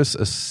surface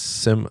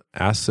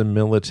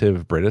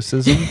assimilative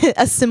Briticism.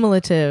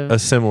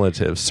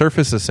 Assimilative.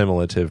 Surface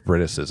assimilative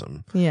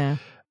Briticism. Yeah.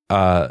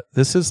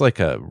 This is like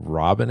a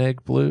robin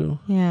egg blue.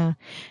 Yeah.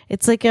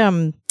 It's like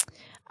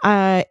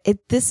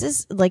this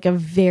is like a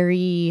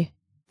very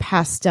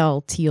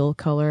pastel teal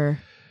color.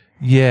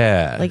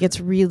 Yeah. Like it's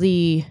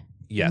really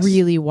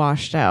really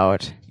washed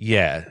out.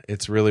 Yeah,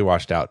 it's really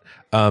washed out.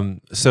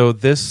 So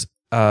this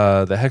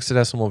the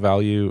hexadecimal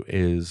value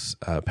is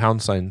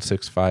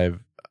 #65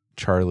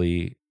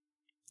 Charlie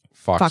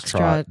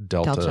Foxtrot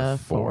Delta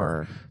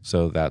 4.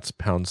 So that's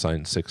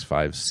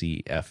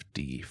 #65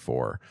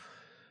 CFD4.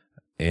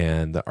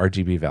 And the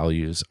RGB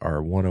values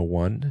are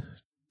 101,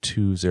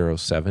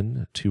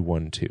 207,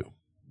 212.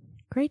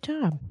 Great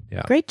job.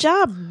 Yeah. Great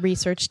job,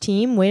 research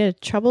team. Way to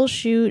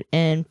troubleshoot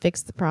and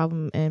fix the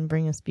problem and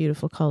bring us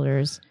beautiful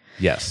colors.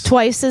 Yes.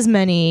 Twice as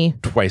many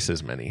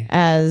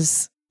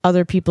as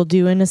other people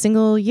do in a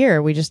single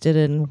year. We just did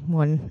it in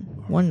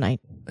one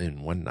night.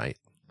 In one night.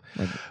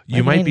 like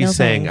You might be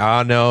saying,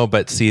 thing. no,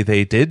 but see,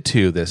 they did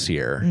 2 this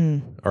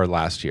year or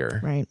last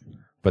year. Right.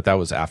 But that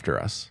was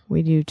after us.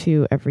 We do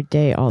 2 every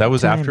day. All that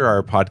was the time. after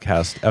our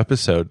podcast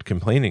episode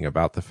complaining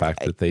about the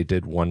fact that they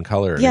did 1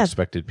 color and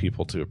expected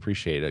people to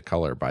appreciate a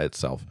color by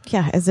itself.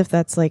 Yeah, as if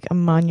that's like a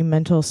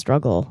monumental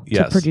struggle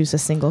to produce a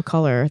single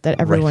color that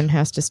everyone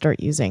has to start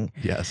using.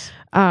 Yes.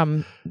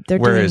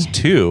 Whereas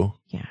 2,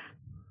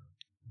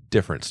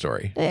 different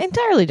story.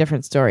 Entirely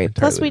different story.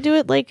 Plus, we do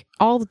it like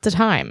all the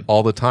time.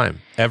 All the time.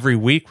 Every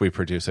week we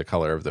produce a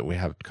color of that. We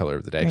have color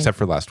of the day, except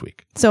for last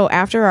week. So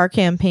after our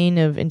campaign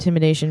of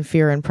intimidation,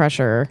 fear, and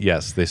pressure,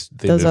 yes, they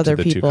those other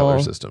to the people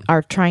 2-color system.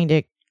 Are trying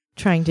to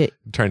catch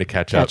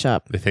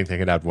up. They think they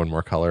can add 1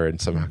 more color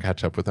and somehow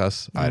catch up with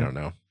us. I don't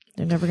know.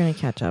 They're never going to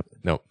catch up.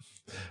 Nope.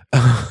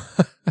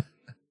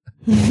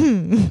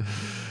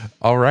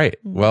 All right.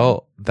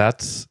 Well,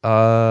 that's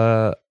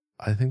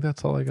I think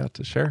that's all I got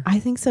to share. I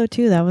think so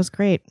too. That was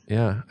great.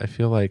 Yeah, I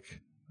feel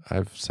like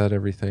I've said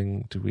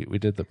everything. We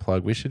did the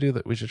plug. We should do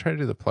that. We should try to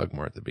do the plug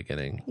more at the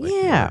beginning. We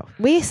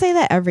say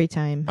that every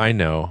time. I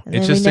know. And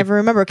then we never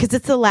remember because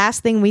it's the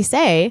last thing we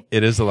say.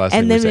 It is the last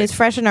thing we say. And then it's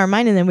fresh in our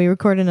mind, and then we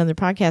record another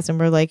podcast, and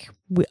we're like,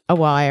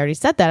 well, I already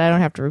said that. I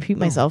don't have to repeat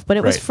myself. But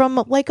it was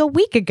from like a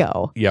week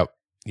ago. Yep.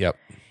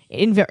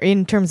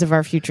 In terms of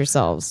our future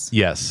selves.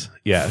 Yes.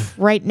 Yeah.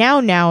 Right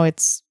now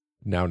it's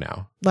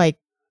now. Like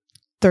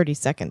 30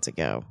 seconds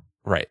ago.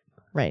 Right.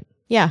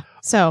 Yeah.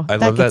 So I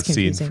love that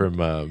scene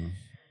from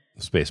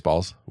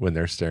Spaceballs when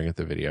they're staring at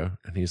the video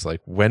and he's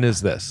like, when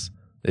is this?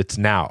 It's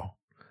now.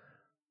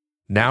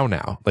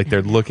 Now. Like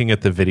they're looking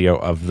at the video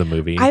of the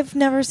movie. I've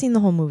never seen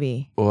the whole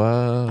movie.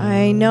 Whoa.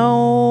 I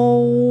know.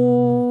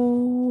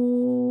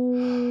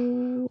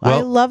 Well,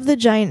 I love the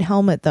giant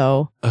helmet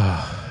though.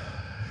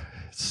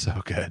 It's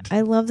so good.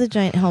 I love the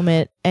giant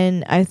helmet.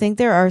 And I think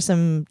there are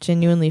some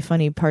genuinely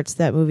funny parts to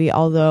that movie,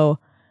 although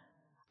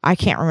I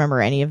can't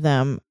remember any of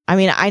them. I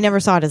mean, I never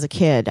saw it as a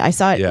kid. I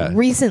saw it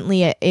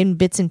recently in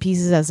bits and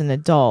pieces as an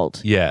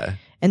adult. Yeah.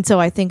 And so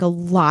I think a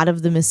lot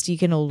of the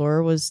mystique and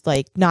allure was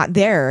like not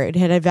there. It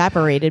had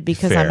evaporated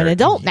because I'm an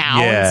adult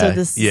now. Yeah. And so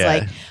this is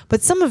like,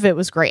 but some of it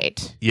was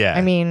great. Yeah.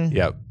 I mean,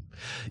 that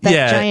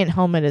giant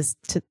helmet is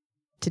to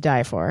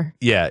die for.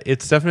 Yeah.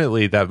 It's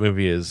definitely, that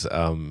movie is,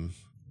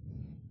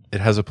 it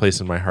has a place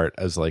in my heart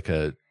as like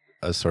a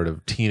sort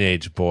of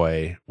teenage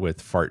boy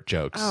with fart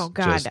jokes. Oh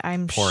God, just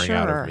I'm pouring sure.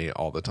 out of me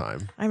all the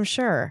time. I'm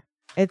sure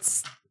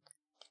it's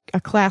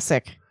a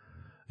classic.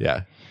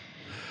 Yeah.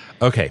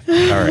 Okay.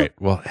 All right.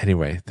 Well,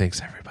 anyway,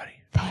 thanks everybody.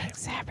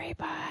 Thanks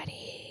everybody.